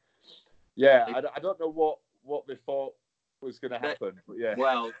end. Yeah, I don't know what they thought was going to happen. But yeah.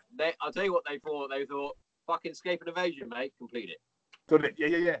 Well, I'll tell you what they thought. They thought, fucking escape and evasion, mate. Complete it. Done it.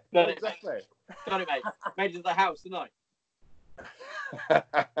 Yeah. Done it, exactly. Done it, mate. Made it to the house tonight.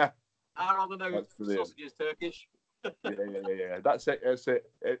 How long are those sausages Turkish? Yeah. That's it.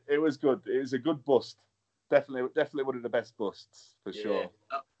 It was good. It was a good bust. Definitely one of the best busts for sure.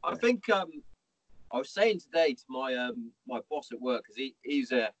 I think I was saying today to my my boss at work, because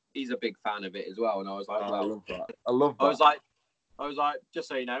he's a big fan of it as well, and I was like, I love that. I love that. I was like, just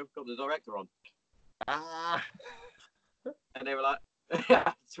so you know, got the director on. And they were like,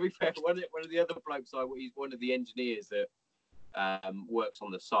 to be fair, one of the other blokes, he's one of the engineers that works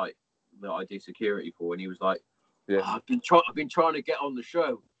on the site that I do security for, and he was like, I've been trying to get on the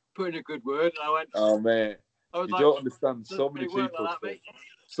show, put in a good word, and I went, oh man, you don't understand. So many people. Like that,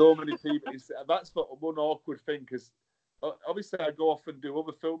 so many people. That's one awkward thing because obviously I go off and do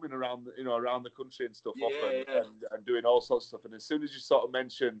other filming around the country and stuff often and doing all sorts of stuff. And as soon as you sort of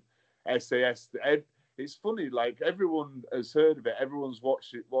mention SAS, it's funny. Like everyone has heard of it, everyone's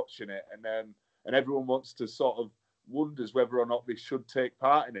watching it, and everyone wants to sort of wonders whether or not they should take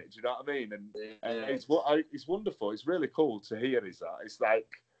part in it. Do you know what I mean? And it's wonderful. It's really cool to hear.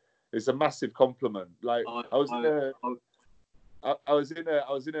 It's a massive compliment. Like I was in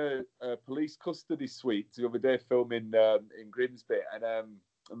a police custody suite the other day filming in Grimsby, and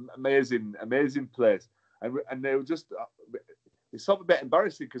amazing place. And they were just it's sort of a bit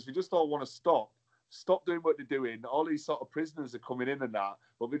embarrassing because we just all want to stop doing what they're doing. All these sort of prisoners are coming in and that,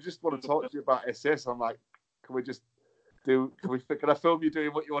 but we just want to talk to you about SS. I'm like, can I film you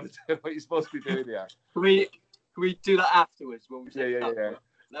doing what you want to do, what you're supposed to be doing here? Can we do that afterwards? When we yeah.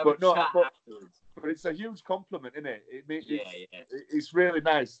 But it's a huge compliment, isn't it? It's really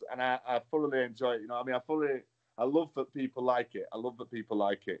nice, and I thoroughly enjoy it. You know, I mean, I love that people like it. I love that people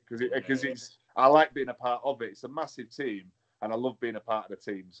like it because I like being a part of it. It's a massive team, and I love being a part of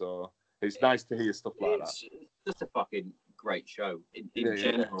the team. So it's nice to hear stuff like that. It's just a fucking great show in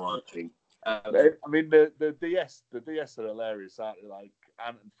general, I think. I mean, the DS are hilarious, aren't they? Like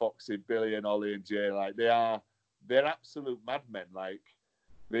Ant and Foxy, Billy and Ollie and Jay, like they're absolute madmen. Like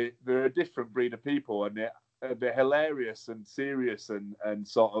they're a different breed of people, and they're hilarious and serious and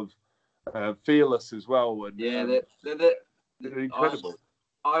sort of fearless as well. And they're incredible.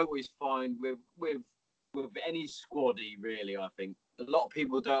 I always find with any squaddy, really, I think a lot of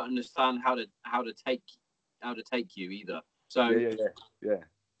people don't understand how to take you either. So yeah.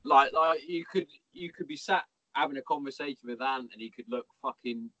 Like you could be sat having a conversation with Ant and he could look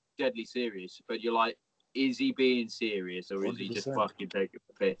fucking deadly serious, but you're like, is he being serious or is 100%. He just fucking taking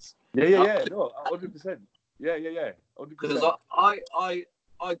the piss? Yeah. No, 100%. Yeah. 100%. Because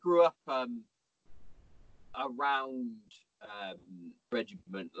I grew up around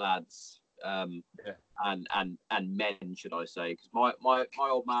regiment lads and men, should I say? Because my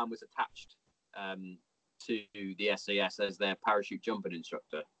old man was attached to the SAS as their parachute jumping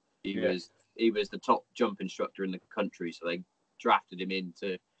instructor. He was the top jump instructor in the country, so they drafted him in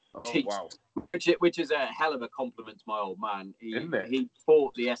to teach, which is a hell of a compliment to my old man. He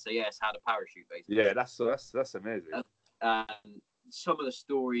taught the SAS how to parachute, basically. Yeah, that's amazing. Some of the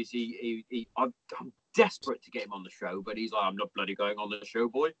stories I'm desperate to get him on the show, but he's like, I'm not bloody going on the show,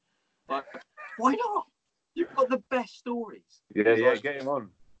 boy. Like, why not? You've got the best stories. Yeah, get him on,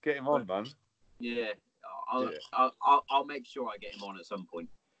 man. Yeah. I'll make sure I get him on at some point.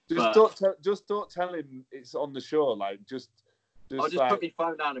 Just don't tell him it's on the show. Like I'll just put my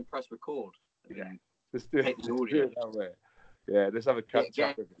phone down and press record. Yeah, just do it that way. Yeah, let's have a chat.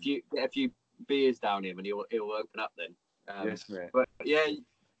 Get a few beers down him, and he'll open up then. Yes, mate. But yeah,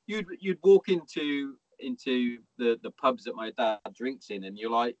 you'd walk into the pubs that my dad drinks in, and you're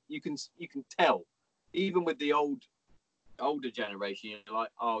like, you can tell, even with the older generation, you're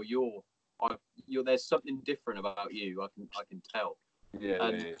like, oh, there's something different about you. I can tell.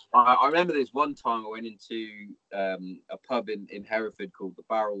 Yeah. I remember this one time I went into a pub in Hereford called the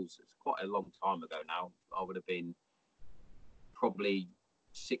Barrels. It's quite a long time ago now. I would have been probably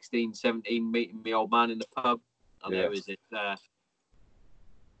 16, 17, meeting my old man in the pub. And there was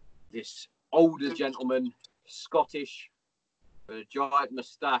this older gentleman, Scottish, with a giant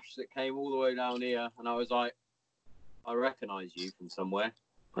moustache that came all the way down here. And I was like, I recognise you from somewhere.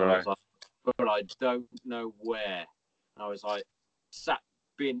 And I was like, but I don't know where. And I was like, sat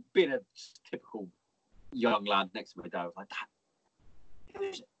being a typical young lad next to my dad. I was like,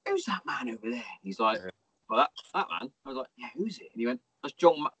 who's that man over there? And he's like, well, that man. I was like, yeah, who's it? And he went, that's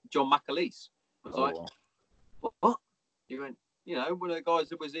John McAleese. I was like, what? He went, one of the guys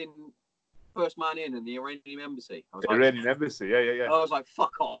that was in First Man In the Iranian Embassy. I was like, Iranian Embassy, yeah. I was like,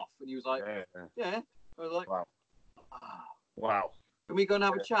 fuck off. And he was like, yeah. I was like, wow. Can we go and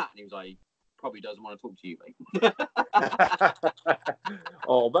have a chat? And he was like, probably doesn't want to talk to you, mate.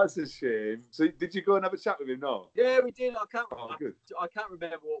 Oh, that's a shame. So did you go and have a chat with him? No. Yeah, we did. I can't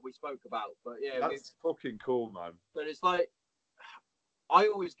remember what we spoke about, but yeah, that's fucking cool, man. But it's like I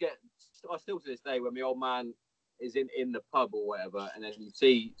still to this day when my old man is in the pub or whatever, and then you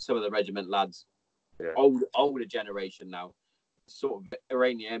see some of the regiment lads, older generation now, sort of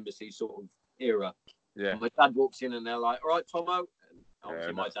Iranian Embassy sort of era. Yeah. And my dad walks in and they're like, all right, Tommo.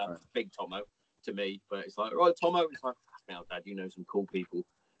 Obviously, my dad's big Tommo to me, but it's like, right, Tommo. It's like, now, Dad, you know some cool people.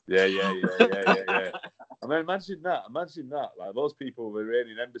 Yeah. I mean, imagine that. Like those people were in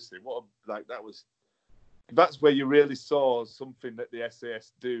an embassy. That's where you really saw something that the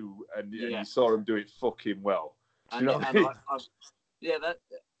SAS do, and you saw them do it fucking well. And, you know Yeah, that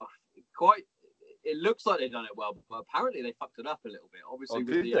quite. It looks like they've done it well, but apparently they fucked it up a little bit. Obviously,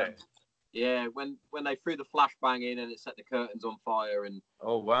 with the yeah, when they threw the flashbang in and it set the curtains on fire and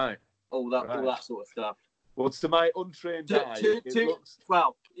all that sort of stuff. Well, to my untrained eye, it looks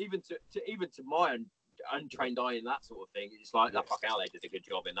well. Even to my untrained eye in that sort of thing, it's like that. Fuck hell, they did a good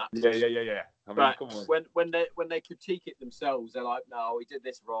job in that. Yeah. I mean, come on. When they critique it themselves, they're like, no, we did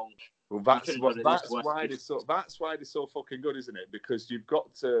this wrong. Well, that's why they're so fucking good, isn't it? Because you've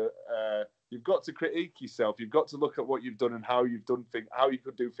got to critique yourself. You've got to look at what you've done and how you've done things, how you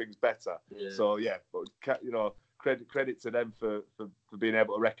could do things better. Yeah. So but credit to them for being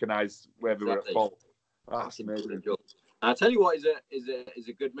able to recognise where we were at fault. That's amazing. I'll tell you what is a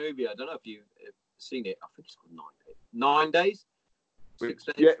good movie. I don't know if you've seen it. I think it's called 9 Days. 6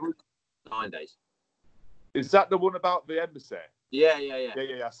 days. Yeah, 9 days. Is that the one about the embassy? Yeah.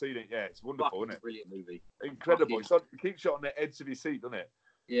 I've seen it. Yeah, it's wonderful, isn't it? Brilliant movie. Incredible. It keeps you on the edge of your seat, doesn't it?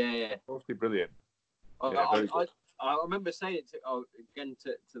 Yeah. Mostly brilliant. I remember saying it to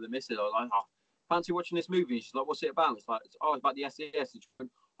the missus. I was like, fancy watching this movie. She's like, what's it about? It's like, it's about the SAS.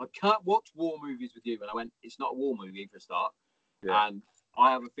 I can't watch war movies with you. And I went, it's not a war movie for a start. Yeah. And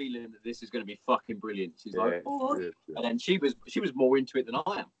I have a feeling that this is going to be fucking brilliant. She's like, oh. And then she was more into it than I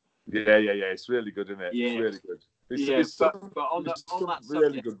am. Yeah. It's really good, isn't it? Yeah. It's really good. But on that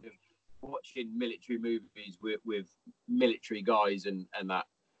really subject of watching military movies with military guys and that,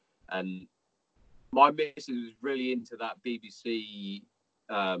 and my missus was really into that BBC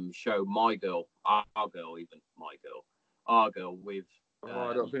show, My Girl, Our Girl with.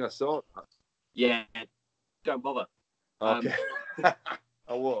 I don't think I saw it. Yeah, don't bother. Okay.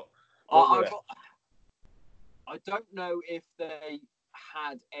 What? I don't know if they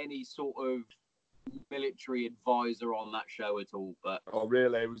had any sort of military advisor on that show at all, but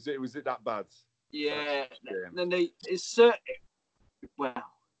really? Was it that bad? Yeah. Then it's certain. Well,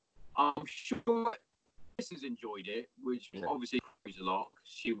 I'm sure Mrs. enjoyed it, which obviously is a lot.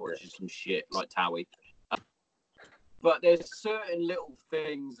 She watches some shit like Towie. But there's certain little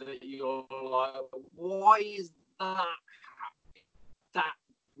things that you're like, why is that? That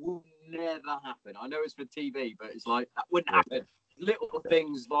will never happen. I know it's for TV, but it's like, that wouldn't happen. Little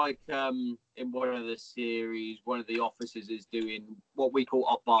things like in one of the series, one of the officers is doing what we call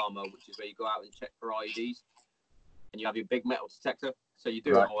Obama, which is where you go out and check for IDs. And you have your big metal detector. So you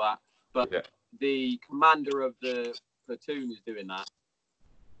do all that. But the commander of the platoon is doing that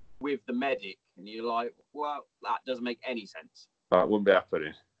with the medic, and you're like, well, that doesn't make any sense. That wouldn't be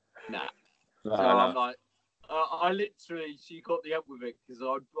happening. Nah. So I'm like, she got the up with it because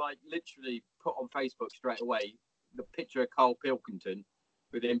I'd like literally put on Facebook straight away the picture of Carl Pilkington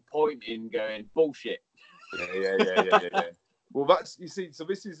with him pointing, going bullshit. Yeah. Well, that's, you see. So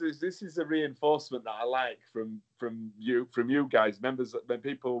this is a reinforcement that I like from you guys, members, when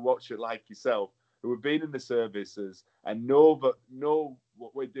people watch it like yourself, who have been in the services and know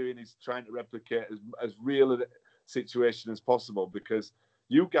what we're doing is trying to replicate as real a situation as possible, because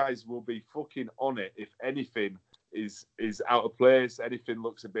you guys will be fucking on it if anything is out of place, anything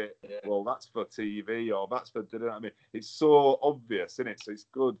looks a bit, well, that's for TV or that's for, you know what I mean? It's so obvious, isn't it? So it's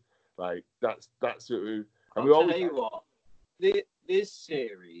good. Like that's what we. And I'll tell you what, this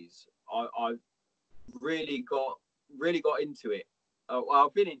series, I really got into it. Well,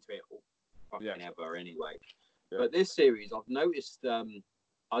 I've been into it all fucking ever anyway. Yeah. But this series, I've noticed.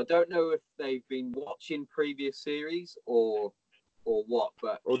 I don't know if they've been watching previous series or what,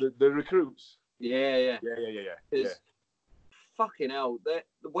 but the recruits. Yeah. Fucking hell,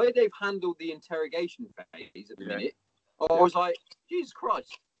 the way they've handled the interrogation phase at the minute, I was like, Jesus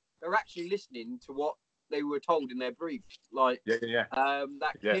Christ, they're actually listening to what they were told in their brief. Like,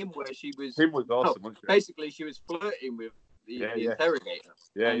 Kim, where she was, Kim was awesome. Wasn't she? Basically, she was flirting with the interrogator.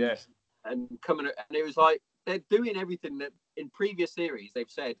 And coming, and it was like they're doing everything that in previous series they've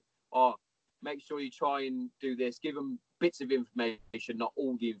said. Oh, make sure you try and do this. Give them bits of information, not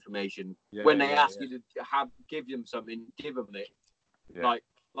all the information. When they ask you to give them something, give them it. Yeah.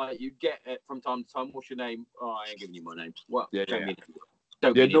 Like you get it from time to time. What's your name? Oh, I ain't giving you my name. Well,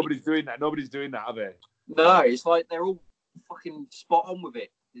 don't nobody's doing that. Nobody's doing that, are they? No, it's like they're all fucking spot on with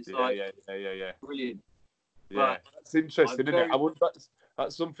it. It's brilliant. Yeah, that's interesting, isn't it?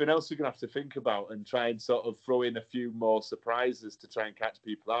 That's something else we're going to have to think about and try and sort of throw in a few more surprises to try and catch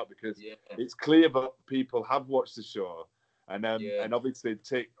people out, because it's clear that people have watched the show and obviously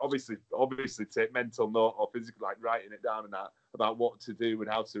take mental note or physical, like writing it down and that, about what to do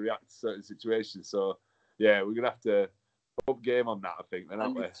and how to react to certain situations. So we're going to have to up game on that, I think. Then,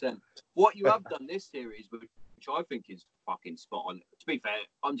 100%. What you have done this series, which I think is fucking spot on. To be fair,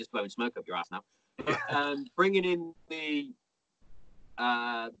 I'm just blowing smoke up your ass now. Bringing in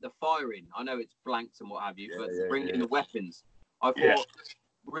the firing. I know it's blanked and what have you, but bringing the weapons, I thought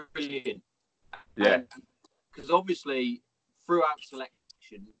brilliant. Yeah. Because obviously, throughout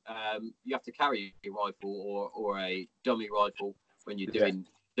selection, you have to carry a rifle or a dummy rifle when you're doing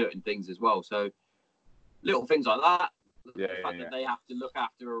certain things as well. So little things like that. The fact that they have to look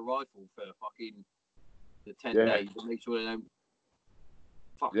after a rifle for fucking the 10 days to make sure they don't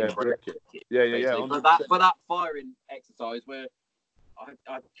fucking break it. Yeah. But that firing exercise where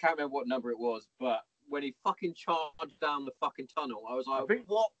I can't remember what number it was, but when he fucking charged down the fucking tunnel, I was like,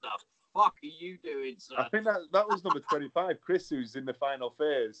 what the fuck are you doing, sir? I think that was number 25, Chris, who's in the final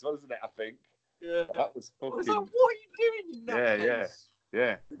phase, wasn't it? I think. Yeah. That was fucking. I was like, what are you doing?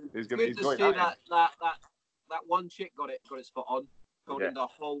 Yeah. It's good to see that one chick got it spot on, holding the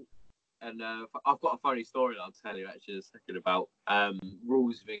whole. And I've got a funny story that I'll tell you actually in a second about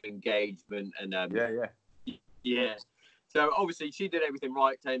rules of engagement and yeah. So obviously she did everything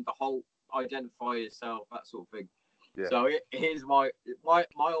right, telling the whole identify yourself, that sort of thing. Yeah. So here's my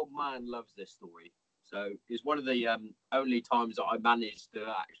old man loves this story. So it's one of the only times that I managed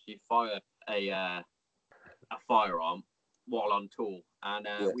to actually fire a firearm while on tour, and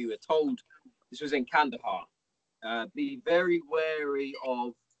we were told this was in Kandahar. Be very wary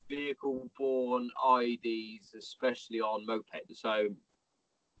of vehicle-borne IEDs, especially on mopeds. So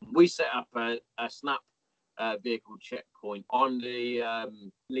we set up a snap vehicle checkpoint. I'm the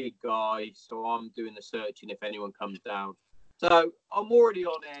lead guy, so I'm doing the searching if anyone comes down. So I'm already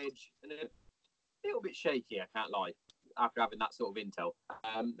on edge and a little bit shaky, I can't lie, after having that sort of intel.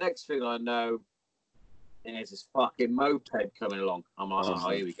 Next thing I know, there's this fucking moped coming along. I'm like, oh,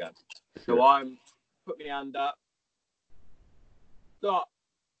 here we go. So I'm put my hand up. Stop.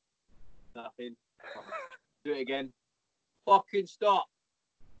 Nothing. Do it again. Fucking stop.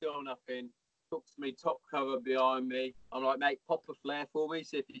 Still nothing. Hooks me top cover behind me. I'm like, mate, pop a flare for me.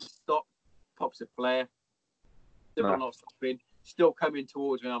 See if he stops. Pops a flare. Still not stopping. Still coming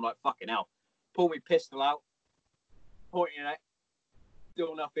towards me. I'm like, fucking hell. Pull my pistol out. Pointing at it.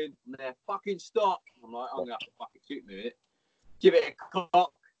 Still nothing. I'm there. Fucking stop. I'm like, I'm going to have to fucking shoot me with it. Give it a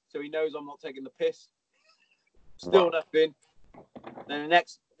cock so he knows I'm not taking the piss. Still nothing. Then the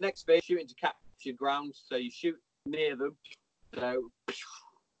next phase, shooting to captured ground. So you shoot near them. So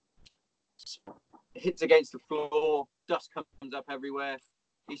hits against the floor. Dust comes up everywhere.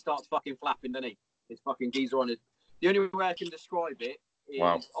 He starts fucking flapping, doesn't he? His fucking geezer on his. The only way I can describe it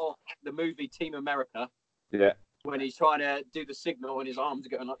is off the movie Team America. Yeah. When he's trying to do the signal and his arms are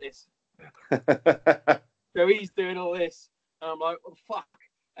going like this. So he's doing all this. And I'm like, what the fuck?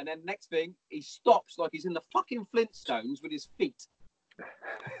 And then next thing, he stops like he's in the fucking Flintstones with his feet.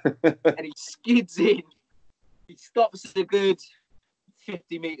 And he skids in. He stops a good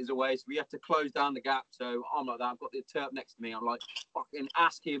 50 meters away. So we have to close down the gap. So I'm like that. I've got the Terp next to me. I'm like, fucking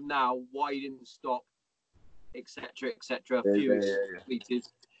ask him now why he didn't stop, etc., etc. A few meters.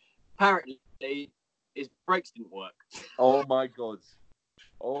 Apparently, his brakes didn't work. Oh my god!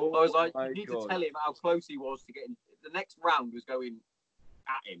 I was like, you need to tell him how close he was to getting. The next round was going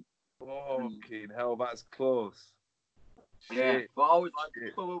at him. Fucking hell, that's close. Yeah, Shit. but I was like,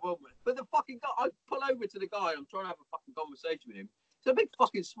 but the fucking guy, I pull over to the guy. I'm trying to have a fucking conversation with him. There's a big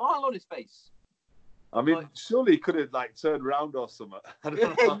fucking smile on his face. I mean, surely he could have like turned around or something. I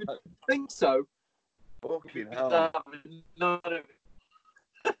don't know. You think so? Fucking hell.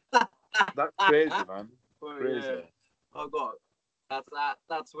 That's crazy, man. Crazy. Yeah. Oh god,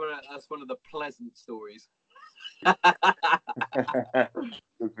 that's one of the pleasant stories. Good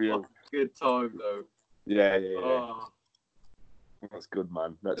for you. Good time though. Yeah. Oh. That's good,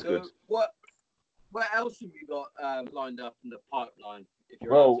 man. That's good. What else have you got lined up in the pipeline? If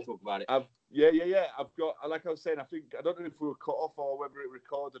you're allowed to talk about it. I've got, like I was saying, I don't know if we were cut off or whether it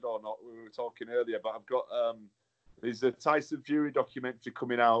recorded or not. We were talking earlier, but I've got there's a Tyson Fury documentary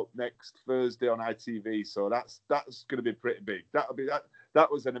coming out next Thursday on ITV, so that's going to be pretty big.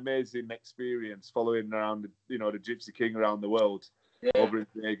 That was an amazing experience following around, the Gypsy King around the world, over in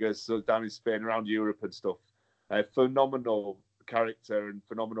Vegas, so down in Spain, around Europe and stuff. Phenomenal character and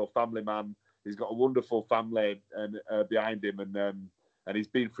phenomenal family man. He's got a wonderful family and behind him, and he's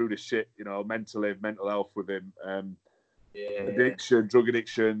been through the shit, mental health with him. Addiction, drug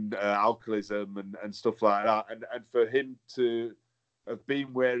addiction, alcoholism, and stuff like that. And for him to have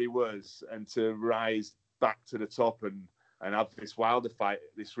been where he was and to rise back to the top and have this Wilder fight,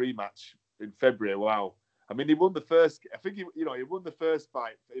 this rematch in February. Wow. I mean, he won the first. I think he won the first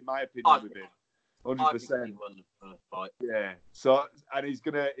fight, in my opinion, with him. 100%. He won the first fight. Yeah. So, and he's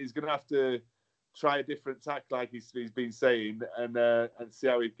gonna have to try a different tack, like he's been saying, and see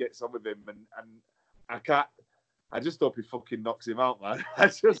how he gets on with him. And I can't. I just hope he fucking knocks him out, man. I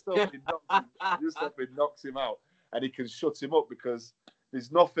just hope he knocks him out, and he can shut him up, because there's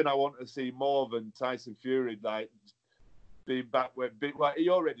nothing I want to see more than Tyson Fury like being back where he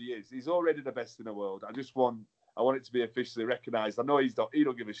already is. He's already the best in the world. I want it to be officially recognised. I know he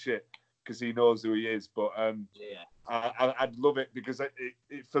don't give a shit because he knows who he is, but I'd love it, because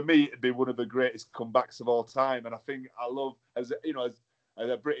for me it'd be one of the greatest comebacks of all time. And I think I love, as a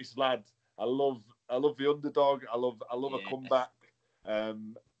British lad, I love the underdog. I love a comeback.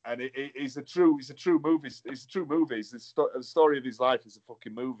 And it's a true movie. It's a true movie. It's the story of his life. Is a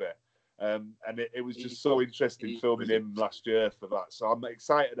fucking movie. And it was just so interesting filming him last year for that. So I'm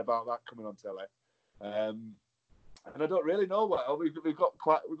excited about that coming on telly. And I don't really know what we've got.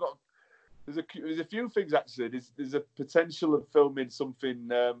 There's a few things actually. There's a potential of filming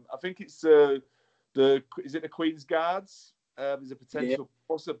something. I think it's is it the Queen's Guards? There's a potential.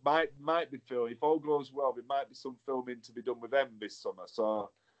 Also, might be filming. If all goes well, there might be some filming to be done with them this summer.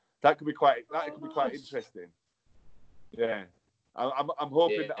 So that could be quite interesting. Yeah, I'm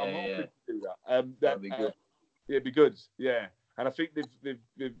hoping to do that. That'd be good. It'd be good. Yeah, and I think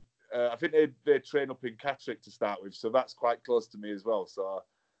I think they train up in Catterick to start with, so that's quite close to me as well. So.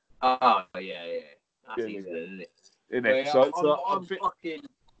 Oh yeah. That's easy, isn't it? Isn't it? Yeah, So I'm fucking.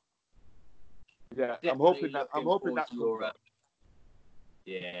 Yeah, I'm hoping that. I'm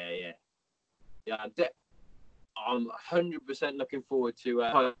 100% looking forward to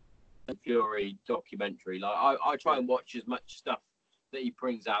Tyson Fury documentary. Like I try and watch as much stuff that he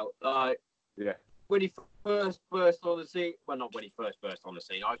brings out. When he first burst on the scene, well, not when he first burst on the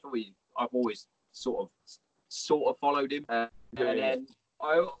scene. I've always sort of followed him, and then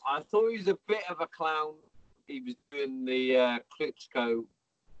I thought he was a bit of a clown. He was doing the Klitschko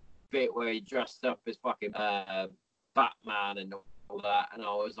bit where he dressed up as fucking Batman and all that, and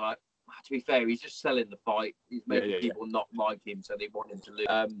I was like, to be fair, he's just selling the fight. He's making people not like him, so they want him to lose.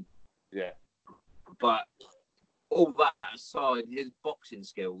 But all that aside, his boxing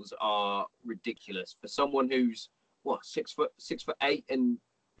skills are ridiculous for someone who's 6'8" and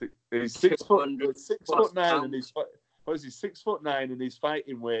he's 6'9", and he's 6'9", and his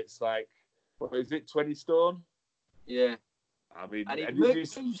fighting weight's like, what is it, 20 stone? Yeah. I mean, and he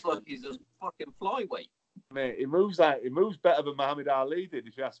moves like he's a fucking flyweight. Mate, he moves better than Muhammad Ali did,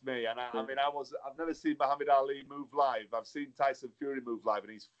 if you ask me. And I've never seen Muhammad Ali move live. I've seen Tyson Fury move live,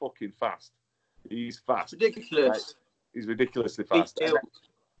 and he's fucking fast. He's fast. It's ridiculous. Like, he's ridiculously fast.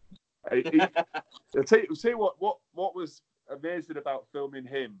 I'll tell you what was amazing about filming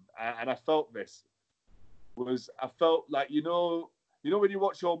him, and I felt this, was I felt like, you know when you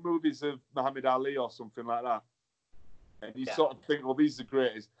watch old movies of Muhammad Ali or something like that, and you sort of think, well, these are the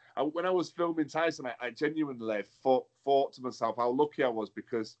greatest. When I was filming Tyson, I genuinely thought to myself how lucky I was,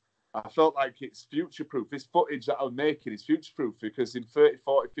 because I felt like it's future-proof. This footage that I'm making is future-proof, because in 30,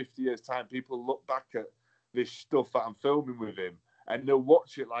 40, 50 years' time, people look back at this stuff that I'm filming with him, and they'll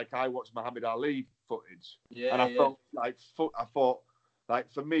watch it like I watched Muhammad Ali footage. Yeah, and I thought,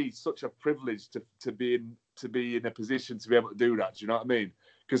 for me, such a privilege to be in a position to be able to do that. Do you know what I mean?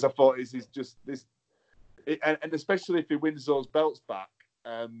 Because I thought it's just this, and especially if he wins those belts back,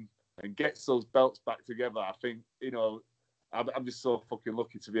 and gets those belts back together, I think, I'm just so fucking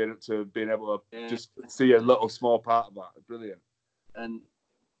lucky to be able to just see a little small part of that. Brilliant. And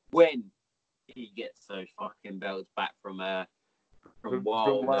when he gets those fucking belts back from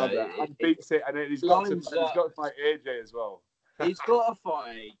Wilder, and beats it, and then he's got to fight AJ as well. He's got to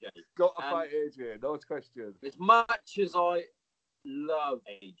fight AJ. Got to fight AJ, no question. As much as I love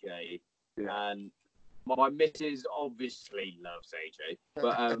AJ, and my missus obviously loves AJ,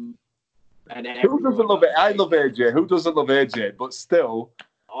 but and who doesn't love it? I love AJ. Who doesn't love AJ? But still,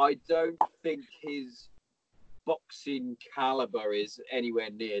 I don't think his boxing caliber is anywhere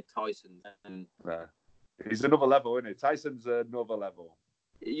near Tyson's. Nah. He's another level, isn't he? Tyson's another level.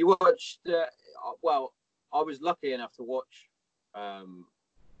 You watched? Well, I was lucky enough to watch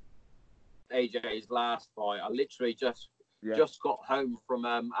AJ's last fight. I literally just got home from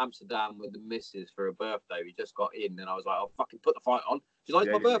Amsterdam with the missus for a birthday. We just got in, and I was like, "I'll fucking put the fight on." She's like,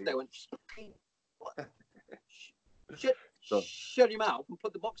 "It's my birthday." I went, shut your mouth and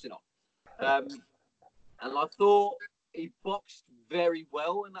put the boxing on. And I thought he boxed very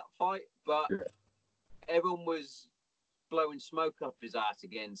well in that fight, but everyone was blowing smoke up his ass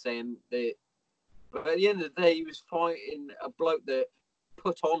again, saying that. But at the end of the day, he was fighting a bloke that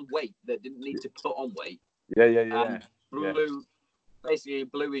put on weight that didn't need to put on weight. Yeah. Basically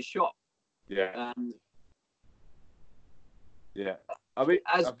blew his shot. Yeah. I mean,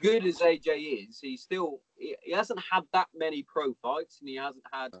 as good as AJ is, he's still he hasn't had that many pro fights, and he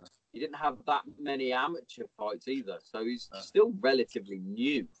didn't have that many amateur fights either. So he's still relatively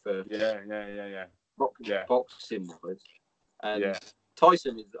new for boxing wise. And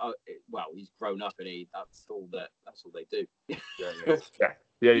Tyson is he's grown up, and that's all they do.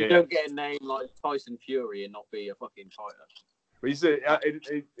 You don't get a name like Tyson Fury and not be a fucking fighter. He's in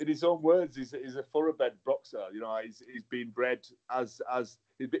his own words, he's a thoroughbred boxer. You know, he's been bred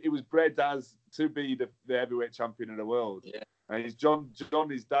he was bred as to be the heavyweight champion of the world. Yeah. And his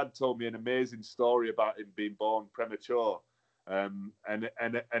dad told me an amazing story about him being born premature, and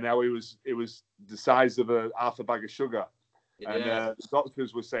how he was the size of half a bag of sugar. Yeah. And the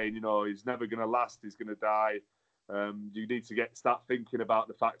doctors were saying, you know, he's never going to last. He's going to die. You need to start thinking about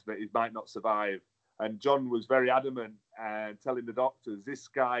the fact that he might not survive. And John was very adamant and telling the doctors, this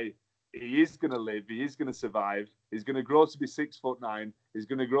guy, he is going to live. He is going to survive. He's going to grow to be 6'9". He's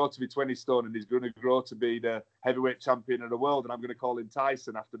going to grow to be 20 stone, and he's going to grow to be the heavyweight champion of the world. And I'm going to call him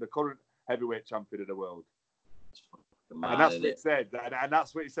Tyson after the current heavyweight champion of the world. And that's what he said. And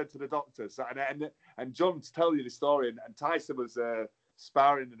that's what he said to the doctors. And John to tell you the story. And Tyson was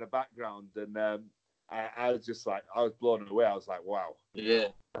sparring in the background. And I was just like, I was blown away. I was like, wow. Yeah.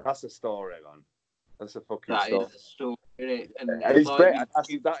 That's a story, man. That's a fucking story. That is a story, isn't it? And he's great.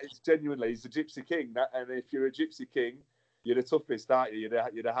 That is genuinely, he's the Gypsy King. And if you're a Gypsy King, you're the toughest, aren't you?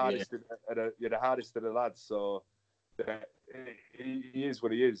 You're the hardest. You're the hardest of the lads. So he is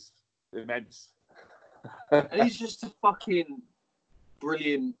what he is. Immense. And he's just a fucking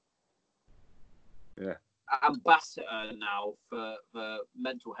brilliant ambassador now for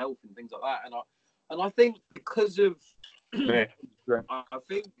mental health and things like that. And I think because of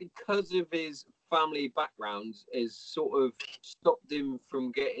his family backgrounds is sort of stopped him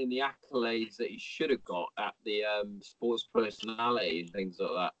from getting the accolades that he should have got at the sports personality and things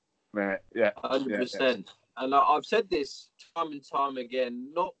like that. Yeah, 100%. And I've said this time and time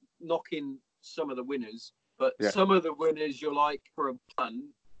again, not knocking some of the winners, but some of the winners you're like, for a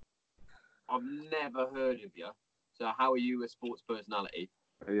pun, I've never heard of you. So how are you a sports personality?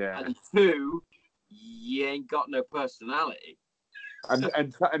 Yeah. And two, you ain't got no personality.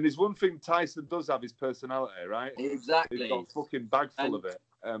 And there's one thing Tyson does have, his personality, right? Exactly. He's got a fucking bag full of it.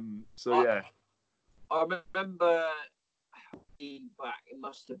 I remember back, it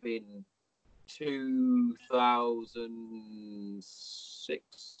must have been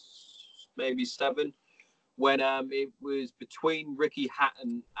 2006, maybe 7, when it was between Ricky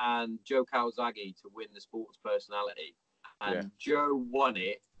Hatton and Joe Calzaghe to win the sports personality. And Joe won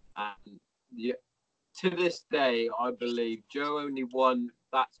it. And to this day, I believe Joe only won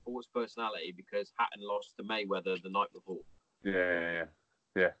that sports personality because Hatton lost to Mayweather the night before. Yeah.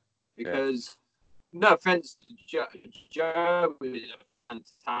 Because, no offense to Joe, Joe is a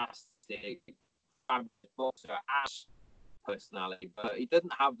fantastic boxer as personality, but he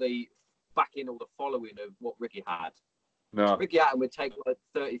doesn't have the backing or the following of what Ricky had. No. Ricky Hatton would take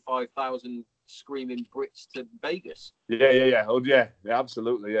 35,000 screaming Brits to Vegas. Yeah. Oh, yeah,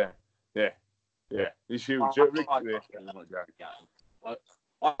 absolutely, yeah. He's huge. I've been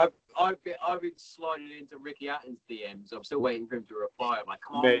sliding into Ricky Hatton's DMs. I'm still waiting for him to reply. I'm like,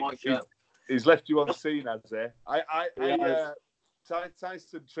 come on, Mike. He's left you on the scene, has he?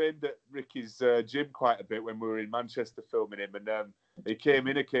 Tyson trained at Ricky's gym quite a bit when we were in Manchester filming him, and he came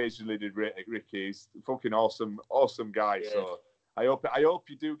in occasionally. Did Ricky? He's a fucking awesome guy. Yeah. So I hope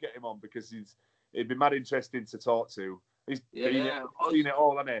you do get him on, because he'd be mad interesting to talk to. He's seen it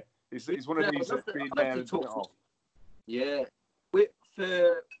all, hasn't he? He's one of these that's been there and done it all. Yeah, for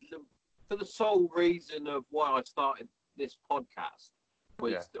the sole reason of why I started this podcast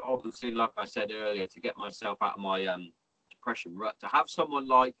was obviously, like I said earlier, to get myself out of my depression rut. To have someone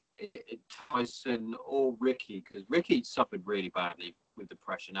like Tyson or Ricky, because Ricky suffered really badly with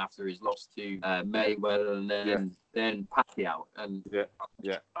depression after his loss to Mayweather and then Pacquiao. And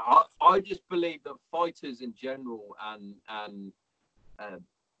I just believe that fighters in general and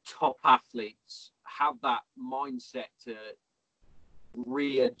top athletes have that mindset to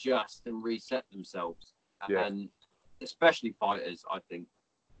readjust and reset themselves, and especially fighters, I think.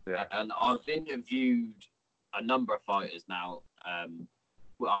 And I've interviewed a number of fighters now. I'm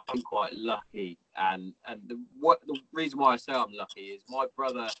quite lucky, and the reason why I say I'm lucky is my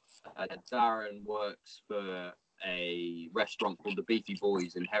brother Darren works for a restaurant called the Beefy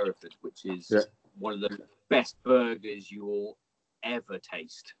Boys in Hereford, which is one of the best burgers you will ever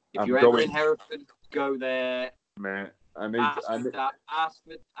taste. If you're ever in Hereford, go there. Man, ask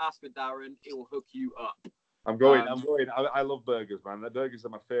for Darren. He'll hook you up. I'm going. I love burgers, man. The burgers are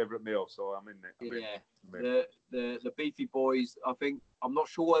my favourite meal, so I'm in it. The Beefy Boys. I'm not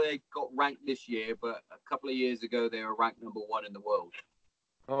sure where they got ranked this year, but a couple of years ago, they were ranked #1 in the world.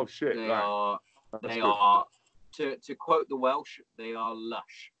 Oh shit! They right. are. That's They good. are. To quote the Welsh, they are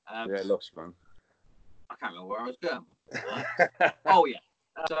lush. Yeah, lush, man. I can't remember where I was going. Oh yeah.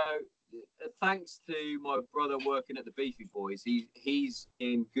 So thanks to my brother working at the Beefy Boys, he's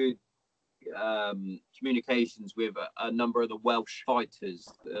in good communications with a number of the Welsh fighters,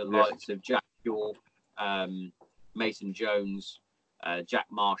 the likes of Jack Shaw, Mason Jones, Jack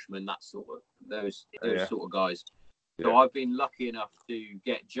Marshman, those sort of guys. So I've been lucky enough to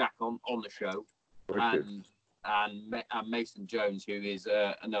get Jack on the show, and Mason Jones, who is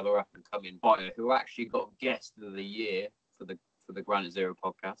another up and coming fighter, who actually got guest of the year for the Granite Zero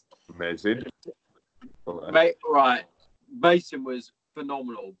podcast. Amazing. Right, Mason was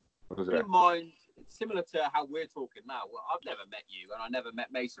phenomenal. What was In mind, similar to how we're talking now. Well, I've never met you, and I never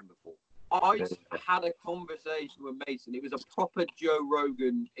met Mason before. I had a conversation with Mason. It was a proper Joe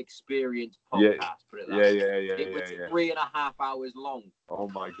Rogan experience podcast. Put it that way. It was 3.5 hours long. Oh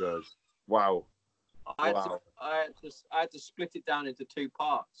my god! Wow. I had to split it down into 2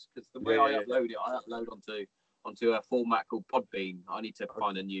 parts because the way I upload it, I upload onto a format called Podbean. I need to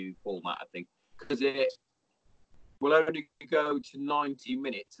find a new format, I think, because it will only go to 90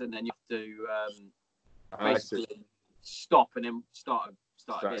 minutes, and then you have to basically stop and then start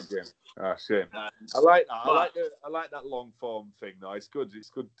again. Ah, shit. I like that. I like that long form thing. Though it's good.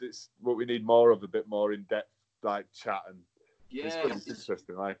 It's what we need more of, a bit more in depth, like chat, and it's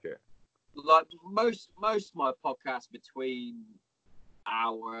interesting. I like it. Like most of my podcasts between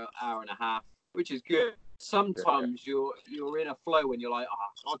hour and a half, which is good. Sometimes you're in a flow and you're like,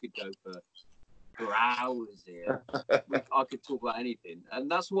 I could go for hours here. I could talk about anything,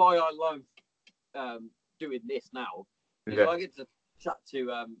 and that's why I love doing this now. I get to chat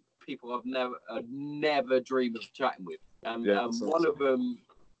to people I've never dreamed of chatting with. One of them,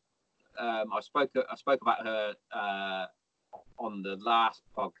 I spoke about her on the last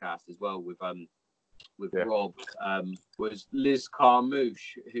podcast as well with Rob, was Liz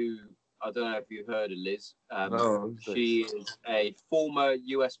Carmouche, who I don't know if you've heard of Liz. She is a former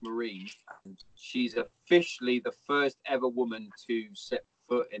US Marine. She's officially the first ever woman to set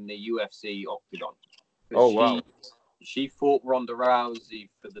foot in the UFC octagon. Oh, wow. She fought Ronda Rousey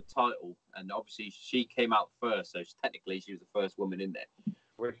for the title, and obviously she came out first, so technically she was the first woman in there.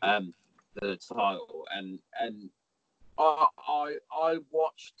 The title, and I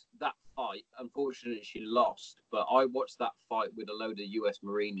watched that fight. Unfortunately, she lost, but I watched that fight with a load of US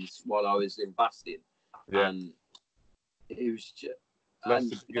Marines while I was in Bastion, and it was just.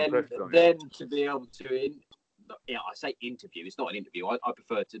 And then to be able to, I say interview. It's not an interview. I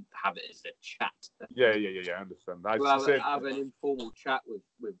prefer to have it as a chat. I understand. Have an informal chat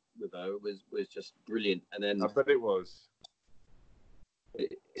with her was just brilliant. And then I bet it was.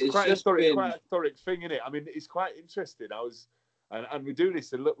 It's quite just quite a historic thing, isn't it? I mean, it's quite interesting. And we do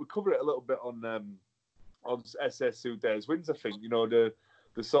this, and look, we cover it a little bit on SS Who Dares Wins. I think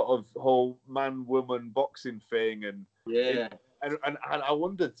the sort of whole man-woman boxing thing, and and I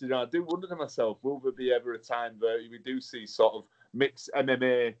wondered, I do wonder to myself, will there be ever a time where we do see sort of mixed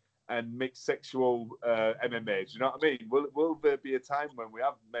MMA and mixed sexual MMA? Do you know what I mean? Will there be a time when we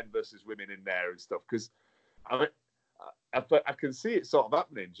have men versus women in there and stuff? Because I mean, I can see it sort of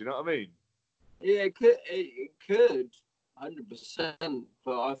happening. Do you know what I mean? Yeah, it could, 100%.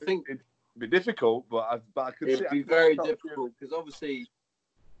 But I think it'd be difficult. But I could. It'd be very difficult because obviously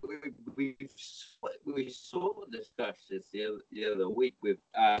we sort of discussed this the other week with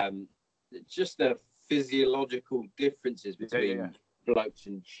just the physiological differences between blokes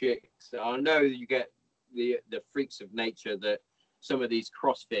and chicks. I know you get the freaks of nature that some of these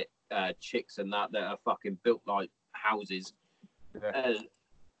CrossFit chicks and that are fucking built like houses,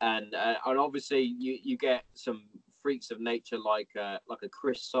 and obviously you get some freaks of nature like a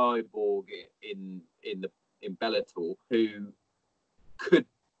Chris Cyborg in Bellator, who could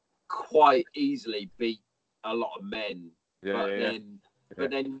quite easily beat a lot of men. But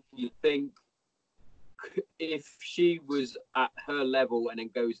then you think, if she was at her level and then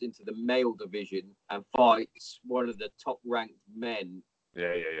goes into the male division and fights one of the top ranked men,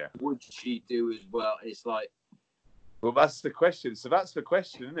 would she do as well? It's like, well, that's the question. So that's the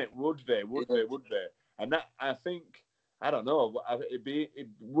question, isn't it? Would they? And that, I think, I don't know. It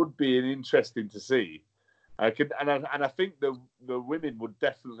would be interesting to see. I think the women would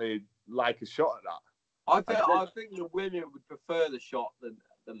definitely like a shot at that. I think the women would prefer the shot than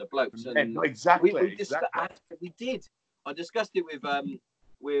the blokes. And exactly. We did. I discussed it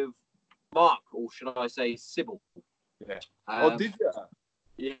with Mark, or should I say Sybil? Yeah. Did you?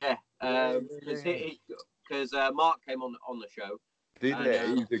 Yeah. Because Mark came on the show, Did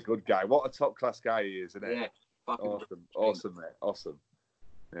he? He's a good guy. What a top class guy he is, isn't he? Yeah, fucking awesome, mate. Awesome.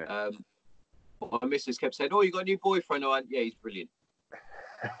 Yeah. My missus kept saying, "Oh, you got a new boyfriend?" I went, "Yeah, he's brilliant."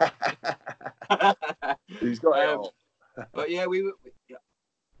 He's got it all. But yeah, where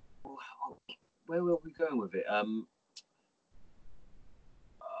were we going with it?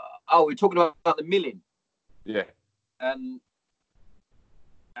 We're talking about the milling. Yeah. And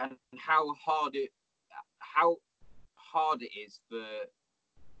how hard it is for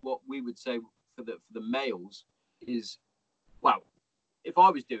what we would say for the males is, well, if I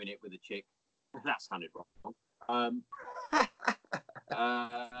was doing it with a chick, that sounded wrong.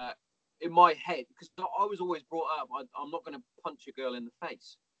 In my head, because I was always brought up, I'm not going to punch a girl in the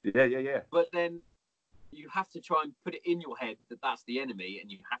face. Yeah. But then you have to try and put it in your head that that's the enemy,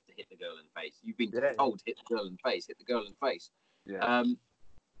 and you have to hit the girl in the face. You've been told to hit the girl in the face, hit the girl in the face. Yeah.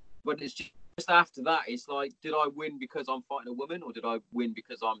 But it's just after that, it's like, did I win because I'm fighting a woman, or did I win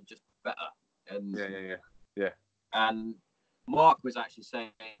because I'm just better? And yeah. And Mark was actually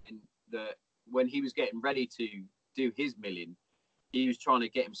saying that when he was getting ready to do his milling, he was trying to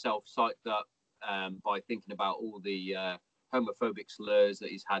get himself psyched up by thinking about all the homophobic slurs that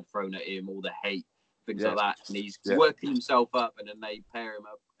he's had thrown at him, all the hate, things like that. And he's working himself up, and then they pair him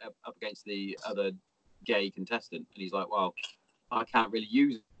up against the other gay contestant. And he's like, well, I can't really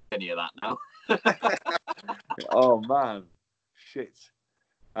use any of that now. Oh, man. Shit.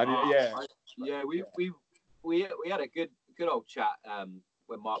 And we had a good old chat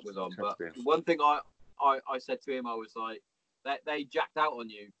when Mark was on. But one thing I said to him, I was like, they jacked out on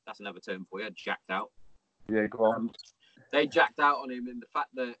you. That's another term for you, jacked out. Yeah, go on. They jacked out on him in the fact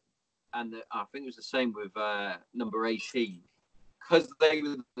that, and I think it was the same with number 18, because they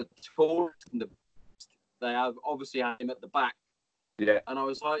were the tallest and they have obviously had him at the back. Yeah. And I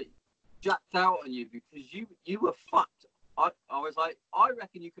was like, jacked out on you because you were fucked. I was like, I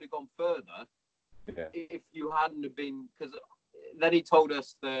reckon you could have gone further if you hadn't have been, because then he told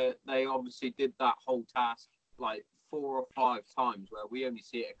us that they obviously did that whole task like 4 or 5 times, where we only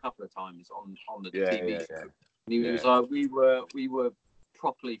see it a couple of times on the TV show. And he was like, we were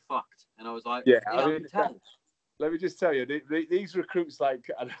properly fucked. And I was like, I mean, let me just tell you, these recruits, like,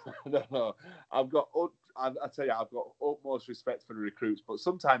 I don't know, I tell you, I've got utmost respect for the recruits, but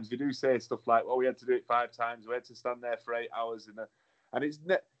sometimes they do say stuff like, well, we had to do it 5 times, we had to stand there for 8 hours, and it's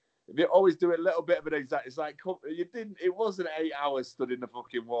they always do a little bit of an exact. It's like, you didn't. It wasn't 8 hours stood in the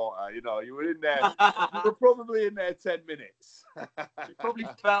fucking water. You know, you were in there. You were probably in there 10 minutes. It probably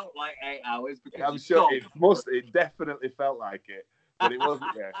felt like 8 hours because I'm sure it definitely felt like it, but it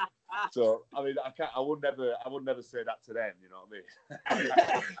wasn't there. So I mean, I would never say that to them. You know what I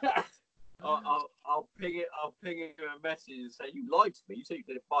mean? I'll ping it a message and say, you lied to me. You said you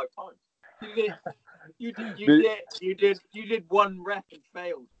did it 5 times. You did 1 rep and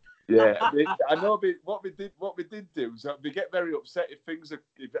failed. Yeah, I know. What we did do is we get very upset if things are,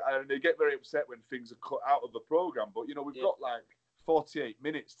 and they get very upset when things are cut out of the program. But you know, we've got like 48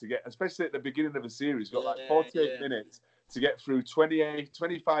 minutes to get, especially at the beginning of a series. We've got like 48 minutes to get through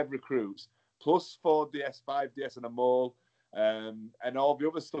 25 recruits plus 4 DS, 5 DS, and a mole, and all the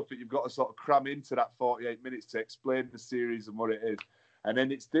other stuff that you've got to sort of cram into that 48 minutes to explain the series and what it is. And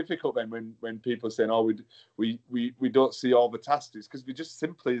then it's difficult then when people are saying, oh, we don't see all the tasks, because there just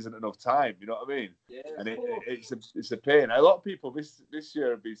simply isn't enough time. You know what I mean? Yeah, and it's a pain. A lot of people this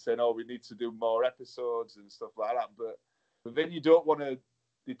year have been saying, oh, we need to do more episodes and stuff like that. But then you don't want to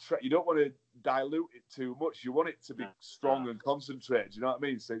dilute it too much. You want it to be strong and concentrated. You know what I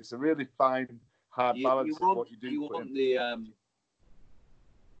mean? So it's a really fine, hard balance of what you do.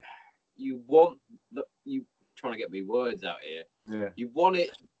 You trying to get me words out here. Yeah. You want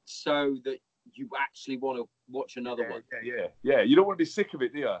it so that you actually want to watch another one. Yeah. You don't want to be sick of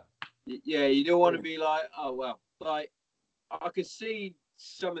it, do you? Yeah, you don't want to be like, oh well. Like, I could see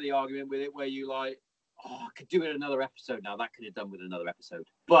some of the argument with it where you like, oh, I could do it another episode now. That could have done with another episode.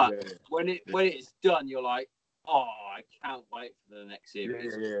 But when it's done, you're like, oh, I can't wait for the next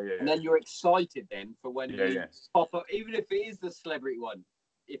series. Yeah. And then you're excited then for when you pop up, even if it is the celebrity one.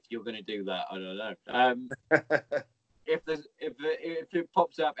 If you're going to do that, I don't know. If it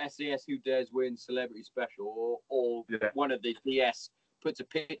pops up SES Who Dares Win Celebrity Special, or one of the DS puts a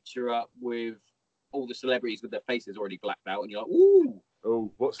picture up with all the celebrities with their faces already blacked out, and you're like, ooh,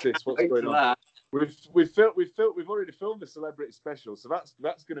 oh, what's this? What's going on? That. We've already filmed the celebrity special, so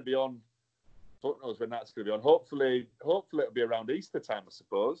that's going to be on. Fuck knows when that's going to be on. Hopefully it'll be around Easter time, I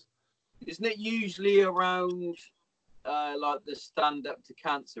suppose. Isn't it usually around like the stand up to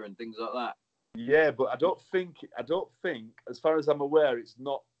cancer and things like that? Yeah, but I don't think, as far as I'm aware, it's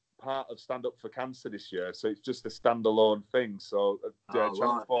not part of Stand Up for Cancer this year, so it's just a standalone thing. So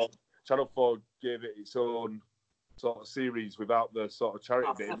Channel 4 gave it its own sort of series without the sort of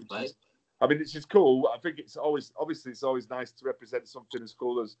charity bit. I mean, it's just cool. I think it's always nice to represent something as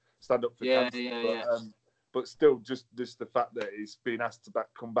cool as Stand Up for Cancer. But still, just the fact that it's been asked to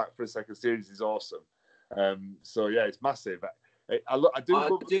come back for a second series is awesome. So yeah, it's massive. I do.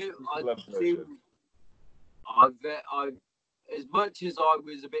 As much as I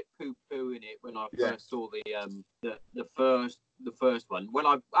was a bit poo-pooing it when I first saw the first one, when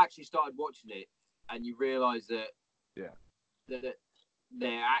I actually started watching it, and you realise that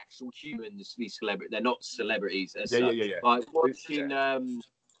they're actual humans, these celebrities. They're not celebrities as such. Like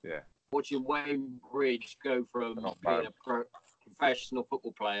watching Wayne Bridge go from being a professional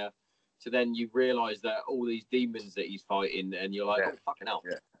football player to then you realise that all these demons that he's fighting, and you're like, oh fucking hell.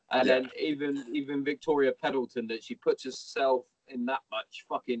 And then even Victoria Pendleton, that she puts herself in that much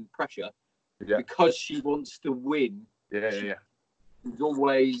fucking pressure because she wants to win. It's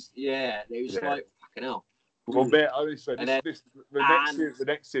always it was like fucking hell. Well, mate, honestly, the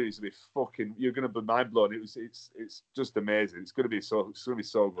next series will be fucking. You're gonna be mind blown. It's just amazing. It's gonna be so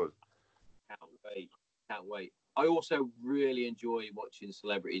good. Can't wait. I also really enjoy watching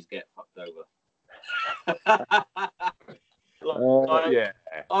celebrities get fucked over.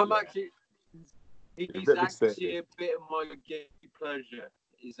 He's actually a bit of my guilty pleasure.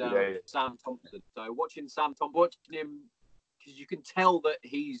 Is Sam Thompson. So watching him, because you can tell that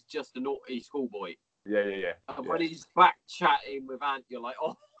he's just a naughty schoolboy. And when he's back chatting with Ant, you're like,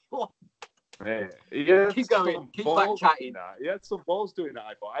 oh. Yeah, keep going, keep back chatting. He had some balls doing that.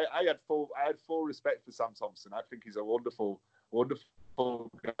 I thought I had full respect for Sam Thompson. I think he's a wonderful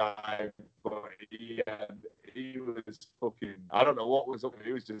guy, but he was fucking. I don't know what was up.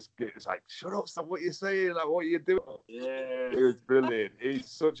 He was just like, shut up, Sam. What are you saying? Like, what are you doing? Yeah, he was brilliant. He's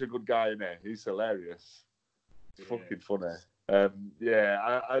such a good guy in there. He's hilarious. It's fucking funny. I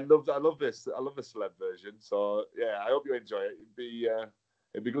love this. I love the celeb version. So yeah, I hope you enjoy it.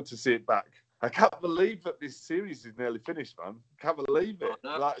 It'd be good to see it back. I can't believe that this series is nearly finished, man. Can't believe it.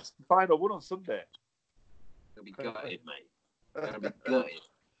 No. Like, it's the final one on Sunday. Gonna be gutted, mate. Gonna be gutted.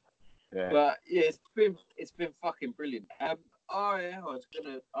 Yeah. But yeah, it's been fucking brilliant. I'm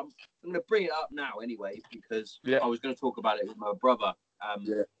gonna bring it up now anyway because I was gonna talk about it with my brother.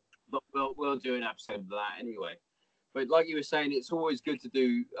 But we'll do an episode of that anyway. But like you were saying, it's always good to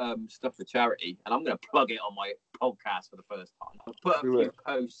do stuff for charity, and I'm going to plug it on my podcast for the first time. I've put a few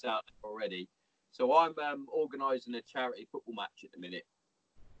posts out already. So I'm organising a charity football match at the minute,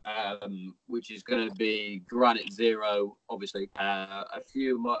 which is going to be Granite Zero, obviously. A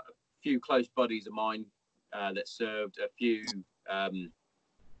few close buddies of mine that served, a few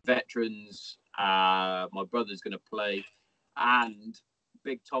veterans. My brother's going to play, and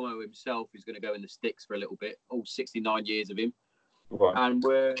Big Tommo himself is going to go in the sticks for a little bit, all 69 years of him. Right. And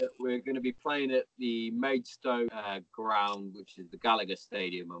we're going to be playing at the Maidstone ground, which is the Gallagher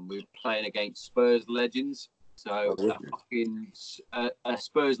Stadium, and we're playing against Spurs legends. So a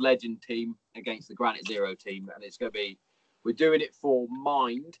Spurs legend team against the Granite Zero team, and it's going to be, we're doing it for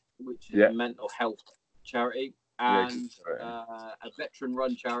Mind, which is a mental health charity, and a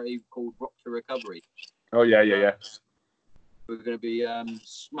veteran-run charity called Rock to Recovery. Oh yeah. We're going to be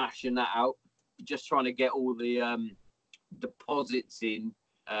smashing that out, just trying to get all the deposits in,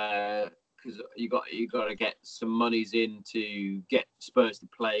 because you got to get some monies in to get Spurs to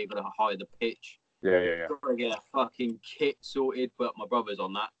play. Got to hire the pitch. Yeah. Got to get a fucking kit sorted, but my brother's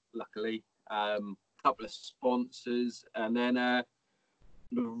on that, luckily. Couple of sponsors, and then the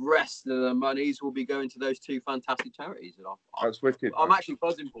rest of the monies will be going to those two fantastic charities. And That's wicked. I'm actually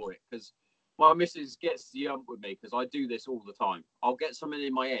buzzing for it because my missus gets the ump with me because I do this all the time. I'll get something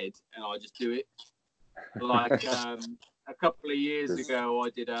in my head and I just do it. Like a couple of years ago, I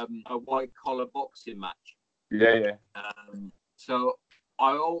did a white collar boxing match. Yeah. So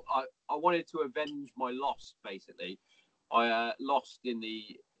I wanted to avenge my loss. Basically, I lost in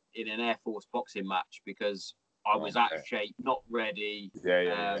an Air Force boxing match because I was out of shape, not ready.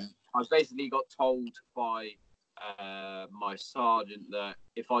 Yeah. I basically got told by my sergeant that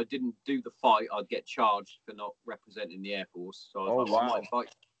if I didn't do the fight, I'd get charged for not representing the Air Force. So I was like, I might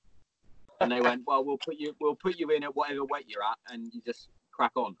fight. And they went, well, we'll put you in at whatever weight you're at, and you just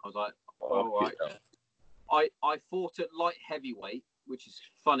crack on. I was like, all right. I fought at light heavyweight, which is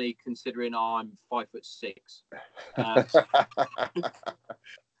funny considering I'm 5'6".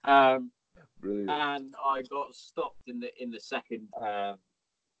 Brilliant. And I got stopped in the second.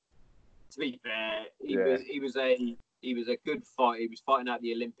 To be fair, he was a good fight. He was fighting at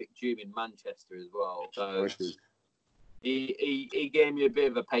the Olympic Gym in Manchester as well. So He gave me a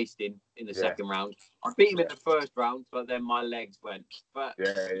bit of a pasting in the second round. I beat him in the first round, but then my legs went. But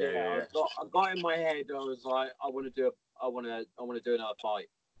I got in my head. I was like, I want to do another fight,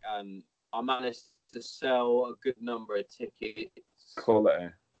 and I managed to sell a good number of tickets. Quality.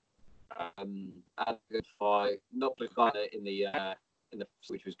 Had a good fight. Knocked the guy in the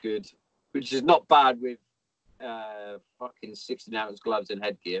which was good, which is not bad with fucking 16-ounce gloves and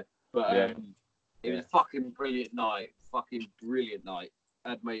headgear. But it was a fucking brilliant night.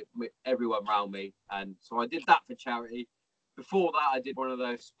 Had everyone around me, and so I did that for charity. Before that, I did one of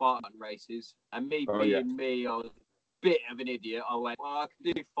those Spartan races, and me, I was a bit of an idiot. I went, well, I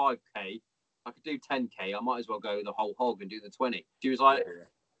could do 5k, I could do 10k. I might as well go the whole hog and do the 20. She was like,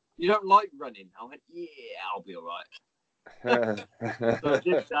 "You don't like running?" I went, "Yeah, I'll be all right." So I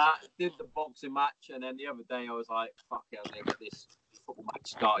did that, did the boxing match, and then the other day I was like, "Fuck it, I'm gonna get this football match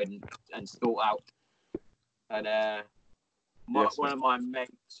started and sort out." And one of my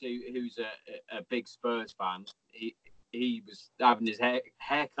mates who's a big Spurs fan, he was having his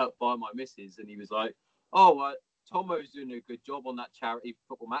hair cut by my missus, and he was like, "Oh, Tommo's doing a good job on that charity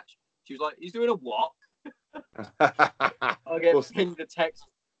football match." She was like, "He's doing a what?" I get pinged a text.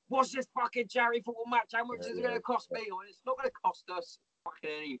 "What's this fucking charity football match? How much is it going to cost me?" Well, it's not going to cost us fucking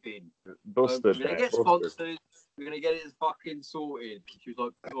anything. Busted. We're going to get sponsors. We're going to get it fucking sorted. She was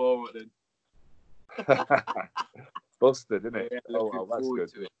like, "Oh, all right then." Busted, isn't it? Yeah, oh, that's good.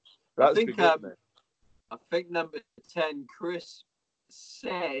 To it. That's good, I think number 10, Chris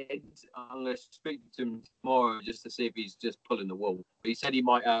said, I'm going to speak to him tomorrow just to see if he's just pulling the wool. But he said he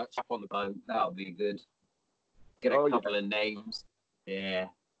might chap on the phone. That'll be good. Get a couple of names. Yeah.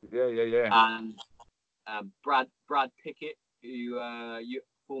 And Brad Pickett, who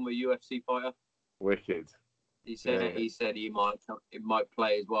former UFC fighter. Wicked. He said he might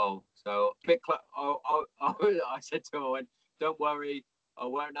play as well. So I said to him, I went, "Don't worry, I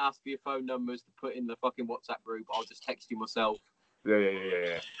won't ask for your phone numbers to put in the fucking WhatsApp group. I'll just text you myself."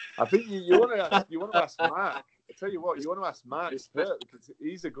 Yeah. I think you want to ask Mark. I tell you what, you want to ask Mark because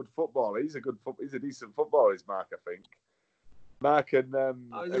he's a good footballer. He's a decent footballer, is Mark, I think. Mark and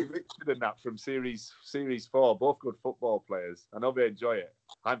Richard and that from Series 4, both good football players. I know they enjoy it.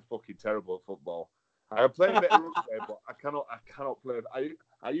 I'm fucking terrible at football. I play a bit of rugby, but I cannot play.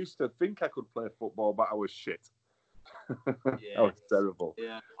 I used to think I could play football, but I was shit. I was terrible.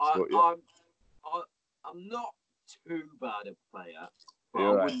 Yeah, I'm not too bad a player, but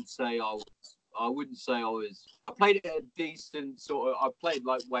You're I wouldn't say I was. I played at a decent sort of. I played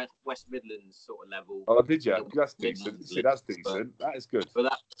like West Midlands sort of level. Oh, did you? That's decent. See, that's decent. That is good.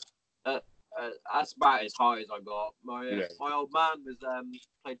 But that's about as high as I got. My old man was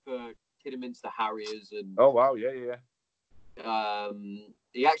played for Kidderminster Harriers, and oh wow, yeah.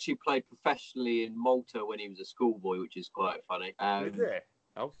 He actually played professionally in Malta when he was a schoolboy, which is quite funny. Did he?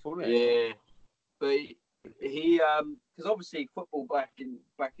 How funny. Yeah, but he because obviously football back in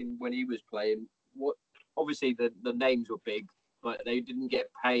when he was playing, obviously the names were big, but they didn't get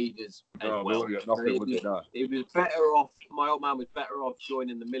paid as well. It was better off. My old man was better off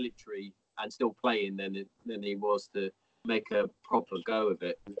joining the military and still playing than he was to make a proper go of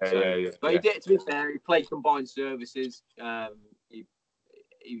it. But he did. To be fair, he played combined services.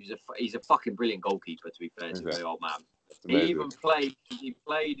 He's a fucking brilliant goalkeeper. To be fair to the old man. He even played. He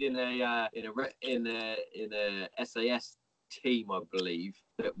played in a SAS team, I believe,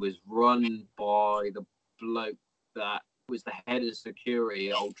 that was run by the bloke that was the head of security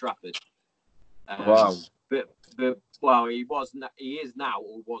at Old Trafford. Wow. But well, he is now,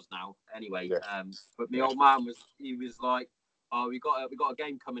 or was now anyway. But my old man was like, "Oh, we got a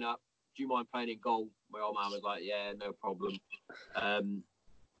game coming up. Do you mind playing in goal?" My old man was like, "Yeah, no problem."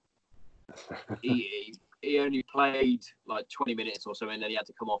 He only played like 20 minutes or something, and then he had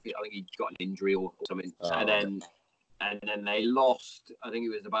to come off. I think he got an injury or something, and then they lost. I think it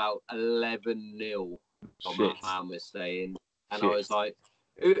was about 11-0. My man was saying, and I was like,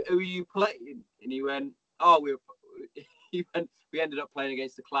 "Who are you playing?" And he went, "Oh, we ended up playing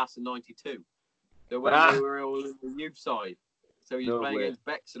against the class of '92. So when they were all in the youth side, so he was playing against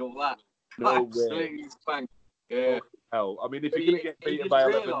Becks and all that. No absolutely spank. Yeah. Hell, I mean, if you're gonna get beaten by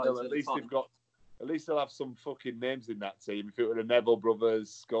 11-0, at least they'll have some fucking names in that team. If it were the Neville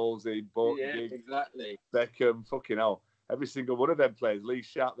brothers, Scholesy, exactly. Beckham, fucking hell. Every single one of them players, Lee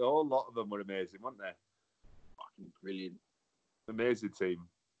Sharp, the whole lot of them were amazing, weren't they? Fucking brilliant. Amazing team.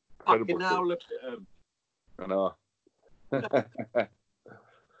 Fucking now look at them. I know.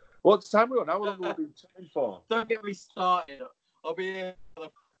 What time are we on? How long have we been chatting for? Don't get me started. I'll be here. How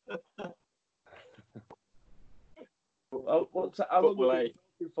long have we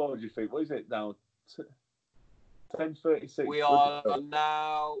been talking for, do you think? What is it now? 10:36. We are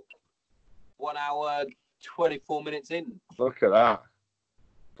now 1 hour 24 minutes in. Look at that.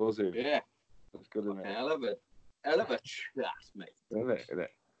 Buzzing. Yeah. That's good, isn't it? I love it. That's mate. Isn't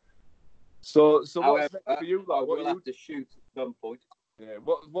it? So However, what's next for you? Like, we'll have to shoot at some point. Yeah.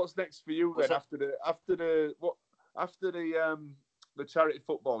 What's next for you then after the charity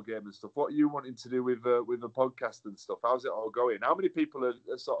football game and stuff? What are you wanting to do with the podcast and stuff? How's it all going? How many people are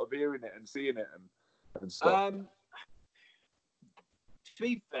sort of hearing it and seeing it and stuff? To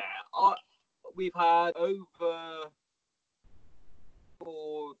be fair, we've had over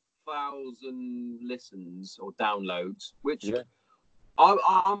 4,000 listens or downloads, which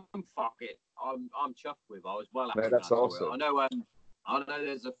I'm chuffed with. I was well happy. That's awesome. I know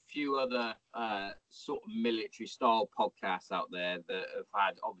there's a few other sort of military style podcasts out there that have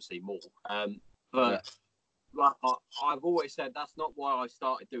had obviously more, but like I've always said, that's not why I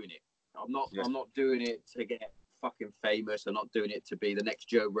started doing it. I'm not doing it to get fucking famous. I'm not doing it to be the next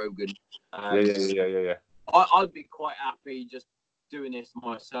Joe Rogan. Yeah. I'd be quite happy just doing this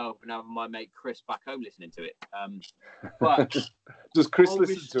myself and having my mate Chris back home listening to it. But does Chris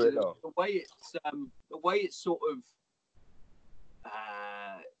listen to it though? The way it's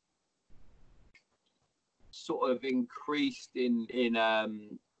sort of increased in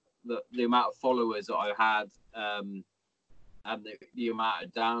the amount of followers that I had and the amount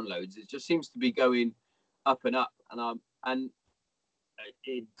of downloads, it just seems to be going up and up, and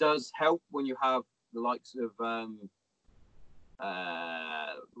it does help when you have the likes of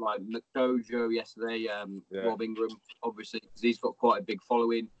like McDojo yesterday, Rob Ingram, obviously, because he's got quite a big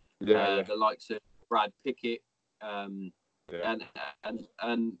following. The likes of Brad Pickett, and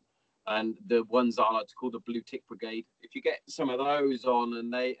the ones that I like to call the Blue Tick Brigade. If you get some of those on,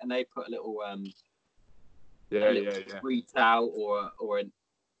 and they put a little tweet out or an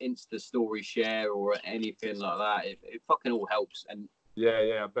Insta story share or anything like that, it fucking all helps. And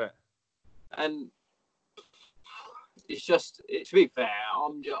I bet. And it's just, to be fair,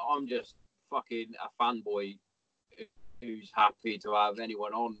 I'm just fucking a fanboy who's happy to have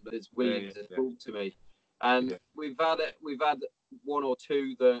anyone on that is willing to talk to me. And we've had one or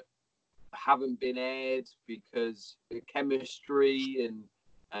two that haven't been aired because the chemistry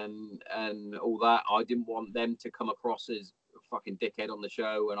and all that. I didn't want them to come across as a fucking dickhead on the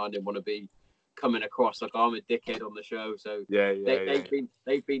show, and I didn't want to be coming across like I'm a dickhead on the show. So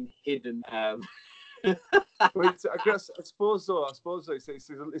they've been hidden. Well, I suppose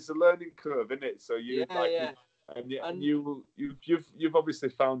it's a learning curve, isn't it? So you've obviously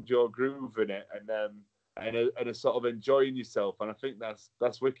found your groove in it, and a sort of enjoying yourself, and I think that's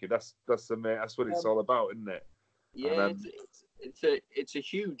wicked. That's what it's all about, isn't it? Yeah, it's a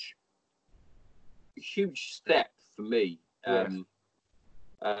huge step for me.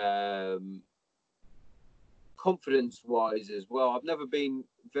 Confidence wise as well. I've never been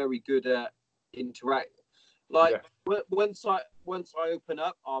very good at interact. Like once I open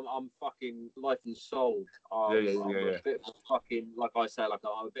up, I'm fucking life and soul. I'm a bit of a fucking, like I say, like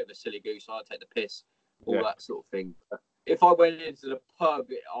I'm a bit of a silly goose. I take the piss, all that sort of thing. But if I went into the pub,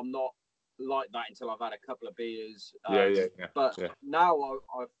 I'm not like that until I've had a couple of beers. But now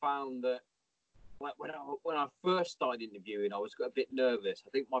I've found that when I first started interviewing, I was a bit nervous. I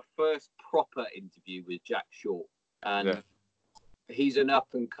think my first proper interview was Jack Short, and he's an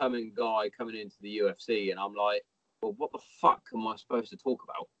up and coming guy coming into the UFC, and I'm like, well, what the fuck am I supposed to talk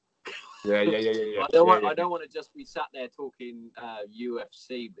about? I don't want to just be sat there talking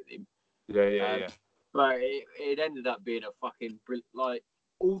UFC with him. But it ended up being a fucking like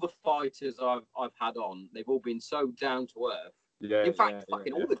all the fighters I've had on, they've all been so down to earth. In fact,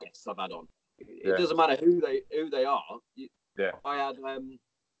 all the guests I've had on, it doesn't matter who they are. I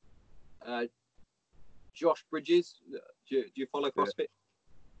had Josh Bridges. Do you follow CrossFit?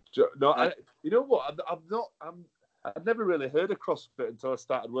 No, you know what? I've never really heard of CrossFit until I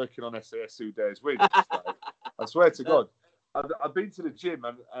started working on SAS 2 days week. I swear to God, I've been to the gym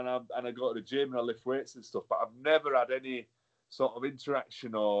and I go to the gym and I lift weights and stuff, but I've never had any sort of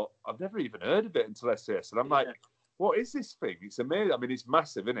interaction, or I've never even heard of it until SAS. And I'm like, what is this thing? It's amazing. I mean, it's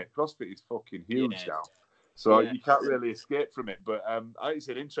massive, isn't it? CrossFit is fucking huge now. So you can't really escape from it. But it's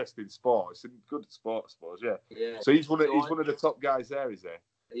an interesting sport. It's a good sport, I suppose. Yeah. So he's one of the top guys there, is he?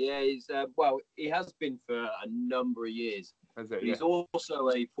 Yeah, he's he has been for a number of years. He's also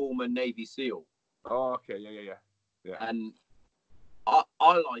a former Navy SEAL. Oh, okay. Yeah. And I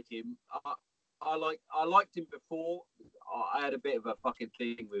like him. I liked him before. I had a bit of a fucking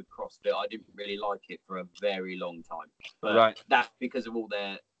thing with CrossFit. I didn't really like it for a very long time. But that's because of all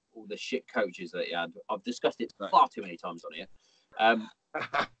the shit coaches that he had. I've discussed it far too many times on here.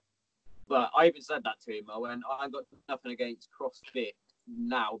 But I even said that to him. I went, I've got nothing against CrossFit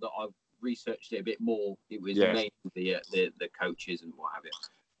now that I've researched it a bit more. It was mainly the coaches and what have you.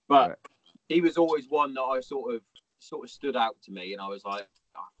 But he was always one that I sort of stood out to me, and I was like,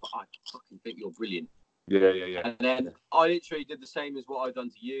 I fucking think you're brilliant. Yeah. And then I literally did the same as what I've done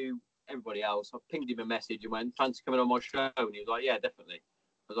to you, everybody else. I pinged him a message and went, fancy coming on my show? And he was like, yeah, definitely.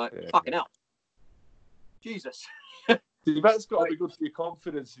 I was like, fucking hell. Jesus. That's got to be good for your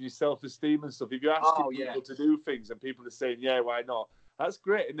confidence and your self-esteem and stuff. If you're asking people to do things and people are saying, yeah, why not? That's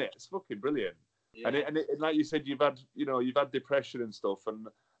great, isn't it? It's fucking brilliant. Yeah. And like you said, you've had depression and stuff,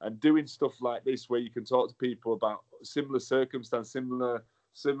 and doing stuff like this where you can talk to people about similar circumstances,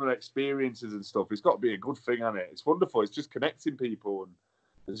 similar experiences and stuff. It's got to be a good thing, hasn't it? It's wonderful. It's just connecting people, and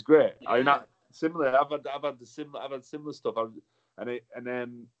it's great. Yeah. I mean, similar. I've had similar stuff. And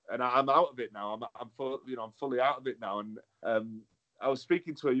I'm out of it now. I'm fully out of it now. And I was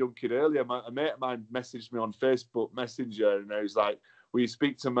speaking to a young kid earlier. A mate of mine messaged me on Facebook Messenger, and he was like, "Will you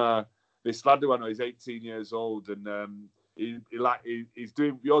speak to this lad who I know is 18 years old, and you're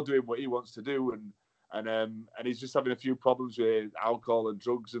doing what he wants to do, and he's just having a few problems with alcohol and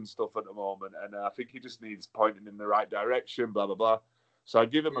drugs and stuff at the moment, and I think he just needs pointing in the right direction, blah blah blah." So I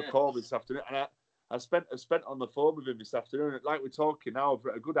give him a call this afternoon, and I spent on the phone with him this afternoon, like we're talking now,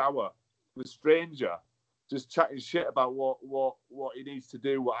 for a good hour with a stranger, just chatting shit about what he needs to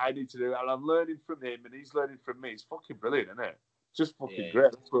do, what I need to do, and I'm learning from him, and he's learning from me. It's fucking brilliant, isn't it? Just fucking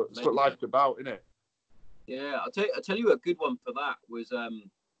great. That's what life's about, isn't it? Yeah, I'll tell you a good one for that was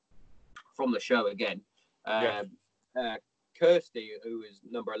from the show again. Kirsty, who was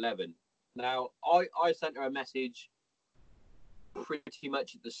number 11. Now, I sent her a message pretty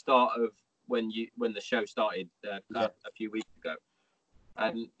much at the start of when the show started a few weeks ago,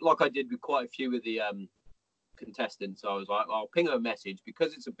 and like I did with quite a few of the contestants, I was like, I'll ping her a message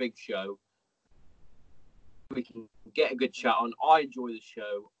because it's a big show. We can get a good chat on. I enjoy the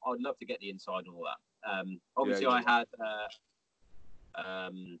show. I'd love to get the inside and all that. Obviously, I had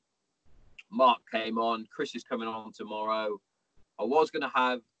Mark came on. Chris is coming on tomorrow. I was going to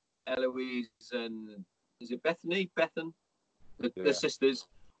have Eloise and is it Bethan, the sisters.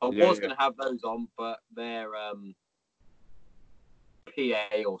 I was going to have those on, but their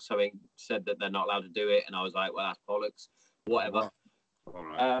PA or something said that they're not allowed to do it, and I was like, well, that's bollocks. Whatever. All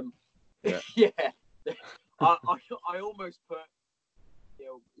right. I almost put,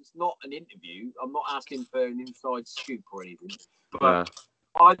 it's not an interview. I'm not asking for an inside scoop or anything, but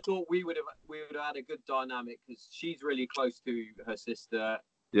I thought we would have had a good dynamic because she's really close to her sister.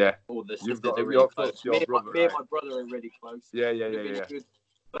 Yeah. Or the sisters are really close. Me and my brother are really close. Yeah. Good.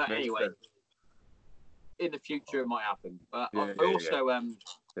 But makes anyway, sense. In the future it might happen. But I also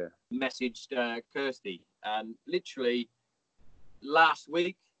messaged Kirsty, and literally last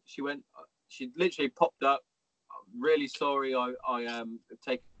week she literally popped up. I'm really sorry I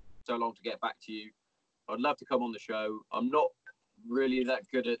taken so long to get back to you. I'd love to come on the show. I'm not really that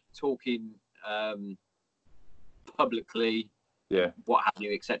good at talking publicly, what have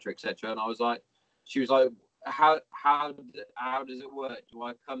you, etc. And she was like, how does it work? Do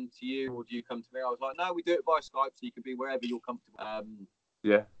I come to you or do you come to me? I was like, no, we do it by Skype, so you can be wherever you're comfortable.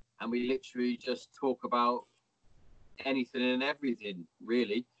 And we literally just talk about anything and everything,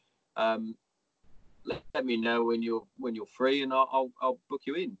 really. Let me know when you're free, and I'll book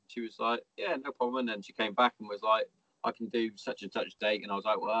you in. She was like, yeah, no problem. And then she came back and was like, I can do such and such date. And I was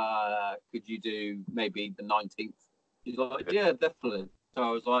like, well, could you do maybe the 19th? She's like, yeah, definitely. So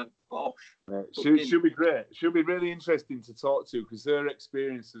I was like, gosh. She'll be great. She'll be really interesting to talk to because her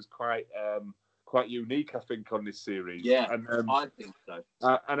experience is quite unique, I think, on this series. Yeah, and, I think so.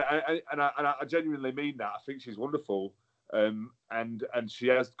 And I genuinely mean that. I think she's wonderful. And she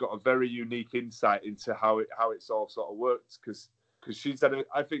has got a very unique insight into how it's all sort of worked because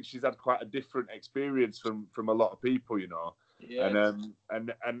I think she's had quite a different experience from a lot of people, you know. Yeah.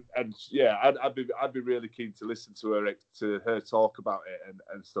 And yeah, I'd be really keen to listen to her talk about it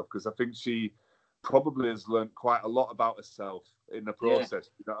and stuff because I think she probably has learned quite a lot about herself in the process.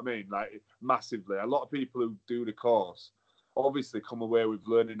 You know what I mean? Like massively. A lot of people who do the course obviously come away with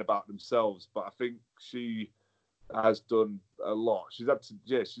learning about themselves, but I think she has done a lot. She's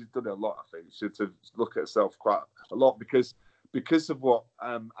done a lot. I think she had to look at herself quite a lot because of what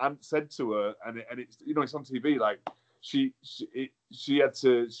Ant said to her, and it's it's on TV. Like she had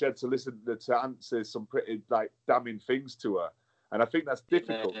to listen to Ant say some pretty like damning things to her, and I think that's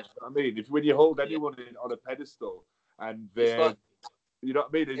difficult. You know what I mean, when you hold anyone on a pedestal and they, you know what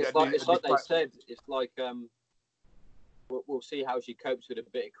I mean. It's like they said. It's like we'll see how she copes with a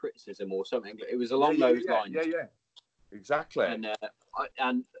bit of criticism or something. It was along those lines. Yeah. Exactly.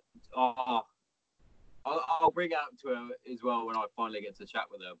 And I'll bring it up to her as well when I finally get to chat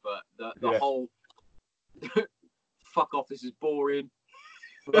with her. But the whole fuck off, this is boring.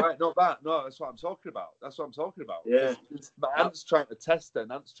 Right, not that. No, that's what I'm talking about. Yeah. My aunt's trying to test her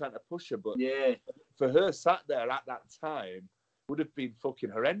and aunt's trying to push her, but for her sat there at that time would have been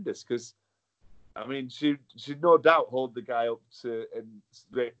fucking horrendous because, I mean, she'd no doubt hold the guy up to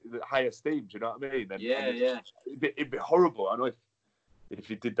the high esteem, do you know what I mean? And it'd be horrible. I know if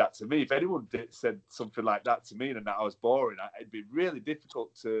you did that to me, if anyone said something like that to me and that I was boring, it'd be really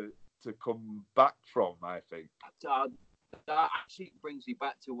difficult to come back from, I think. That actually brings me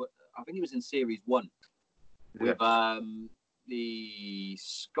back to what I think it was in series 1 with the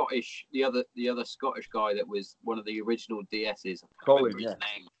other Scottish guy that was one of the original DSs. Colin, his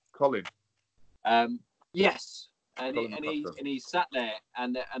name. Colin. Yes, and he sat there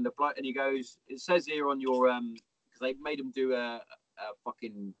and the bloke and he goes. It says here on your because they made him do a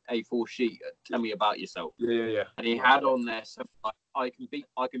fucking A4 sheet. Tell me about yourself. Yeah. And he had on there something like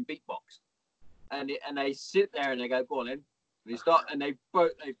I can beatbox. And they sit there and they go, go on then. And they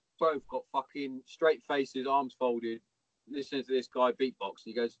both got fucking straight faces, arms folded, listening to this guy beatbox. And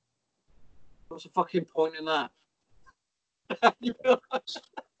he goes, what's the fucking point in that?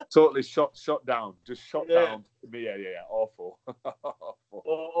 Totally shot down. Just shot down. Yeah. Awful.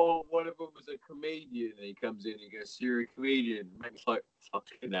 Or one of them was a comedian and he comes in and he goes, you're a comedian. And it's like,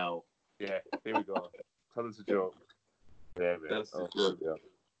 fucking hell. Yeah, here we go. Tell us a joke. Yeah, man. That's a joke. Yeah.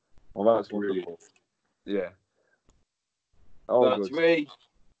 Well, that's wonderful. Yeah. But to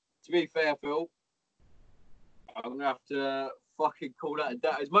be fair, Phil, I'm gonna have to fucking call that a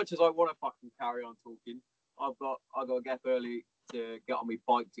day. As much as I want to fucking carry on talking, I've got to get up early to get on my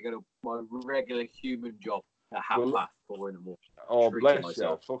bike to go to my regular human job at 4:30 in the morning. Oh, bless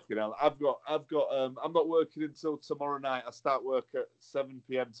you! Fucking hell! I've got. I'm not working until tomorrow night. I start work at 7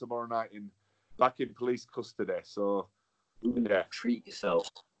 p.m. tomorrow night back in police custody. So yeah, treat yourself.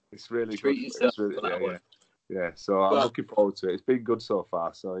 It's really treat good. yourself. It's really, yeah. So I'm looking forward to it. It's been good so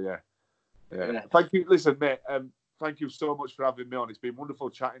far. So yeah. Thank you. Listen, mate. Thank you so much for having me on. It's been wonderful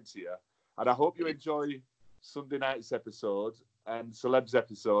chatting to you, and I hope you enjoy Sunday night's episode and Celeb's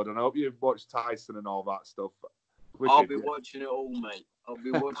episode, and I hope you watch Tyson and all that stuff. Wicked, I'll be watching it all, mate. I'll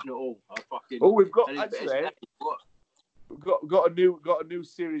be watching it all. We've got actually. We've got a new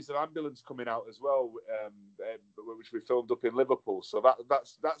series of Ambulance coming out as well, which we filmed up in Liverpool. So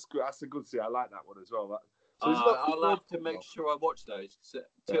that's good. That's a good series. I like that one as well. I'll have to make sure I watch those.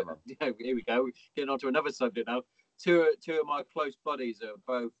 Here we go. We're getting on to another subject now. Two of my close buddies are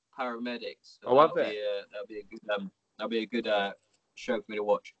both paramedics. So have they? That'll be a good show for me to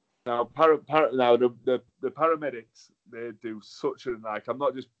watch. Now, the paramedics, they do such a I'm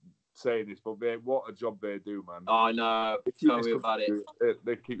not just saying this, but what a job they do, man. I know. Tell me about it.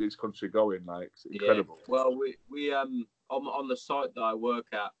 They keep this country going, like it's incredible. Yeah. Well, we on the site that I work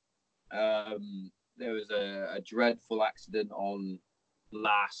at, there was a dreadful accident on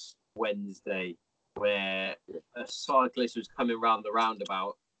last Wednesday where a cyclist was coming round the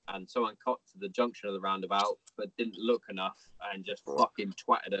roundabout and someone got to the junction of the roundabout but didn't look enough and just fucking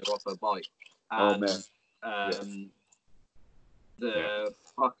twatted her off her bike. And, the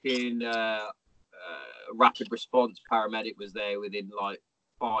fucking rapid response paramedic was there within like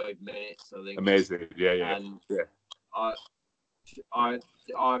 5 minutes, I think. Amazing, yeah. And I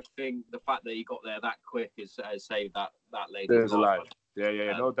think the fact that he got there that quick has saved that lady's life.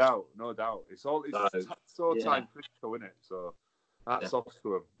 Yeah, no doubt. It's so time critical, isn't it? So that's off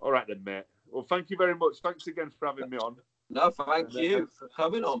to him. All right then, mate. Well, thank you very much. Thanks again for having me on. No, thank you for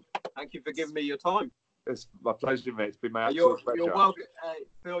coming on. Thank you for giving me your time. It's my pleasure, mate. It's been my absolute pleasure. You're welcome,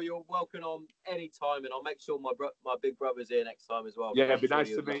 Phil. You're welcome on any time, and I'll make sure my big brother's here next time as well. Yeah, it'd be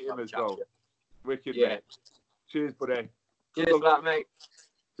nice to meet him as well. Wicked, mate. Cheers, buddy. Cheers for that, mate.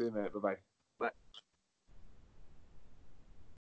 See you, mate. Bye-bye.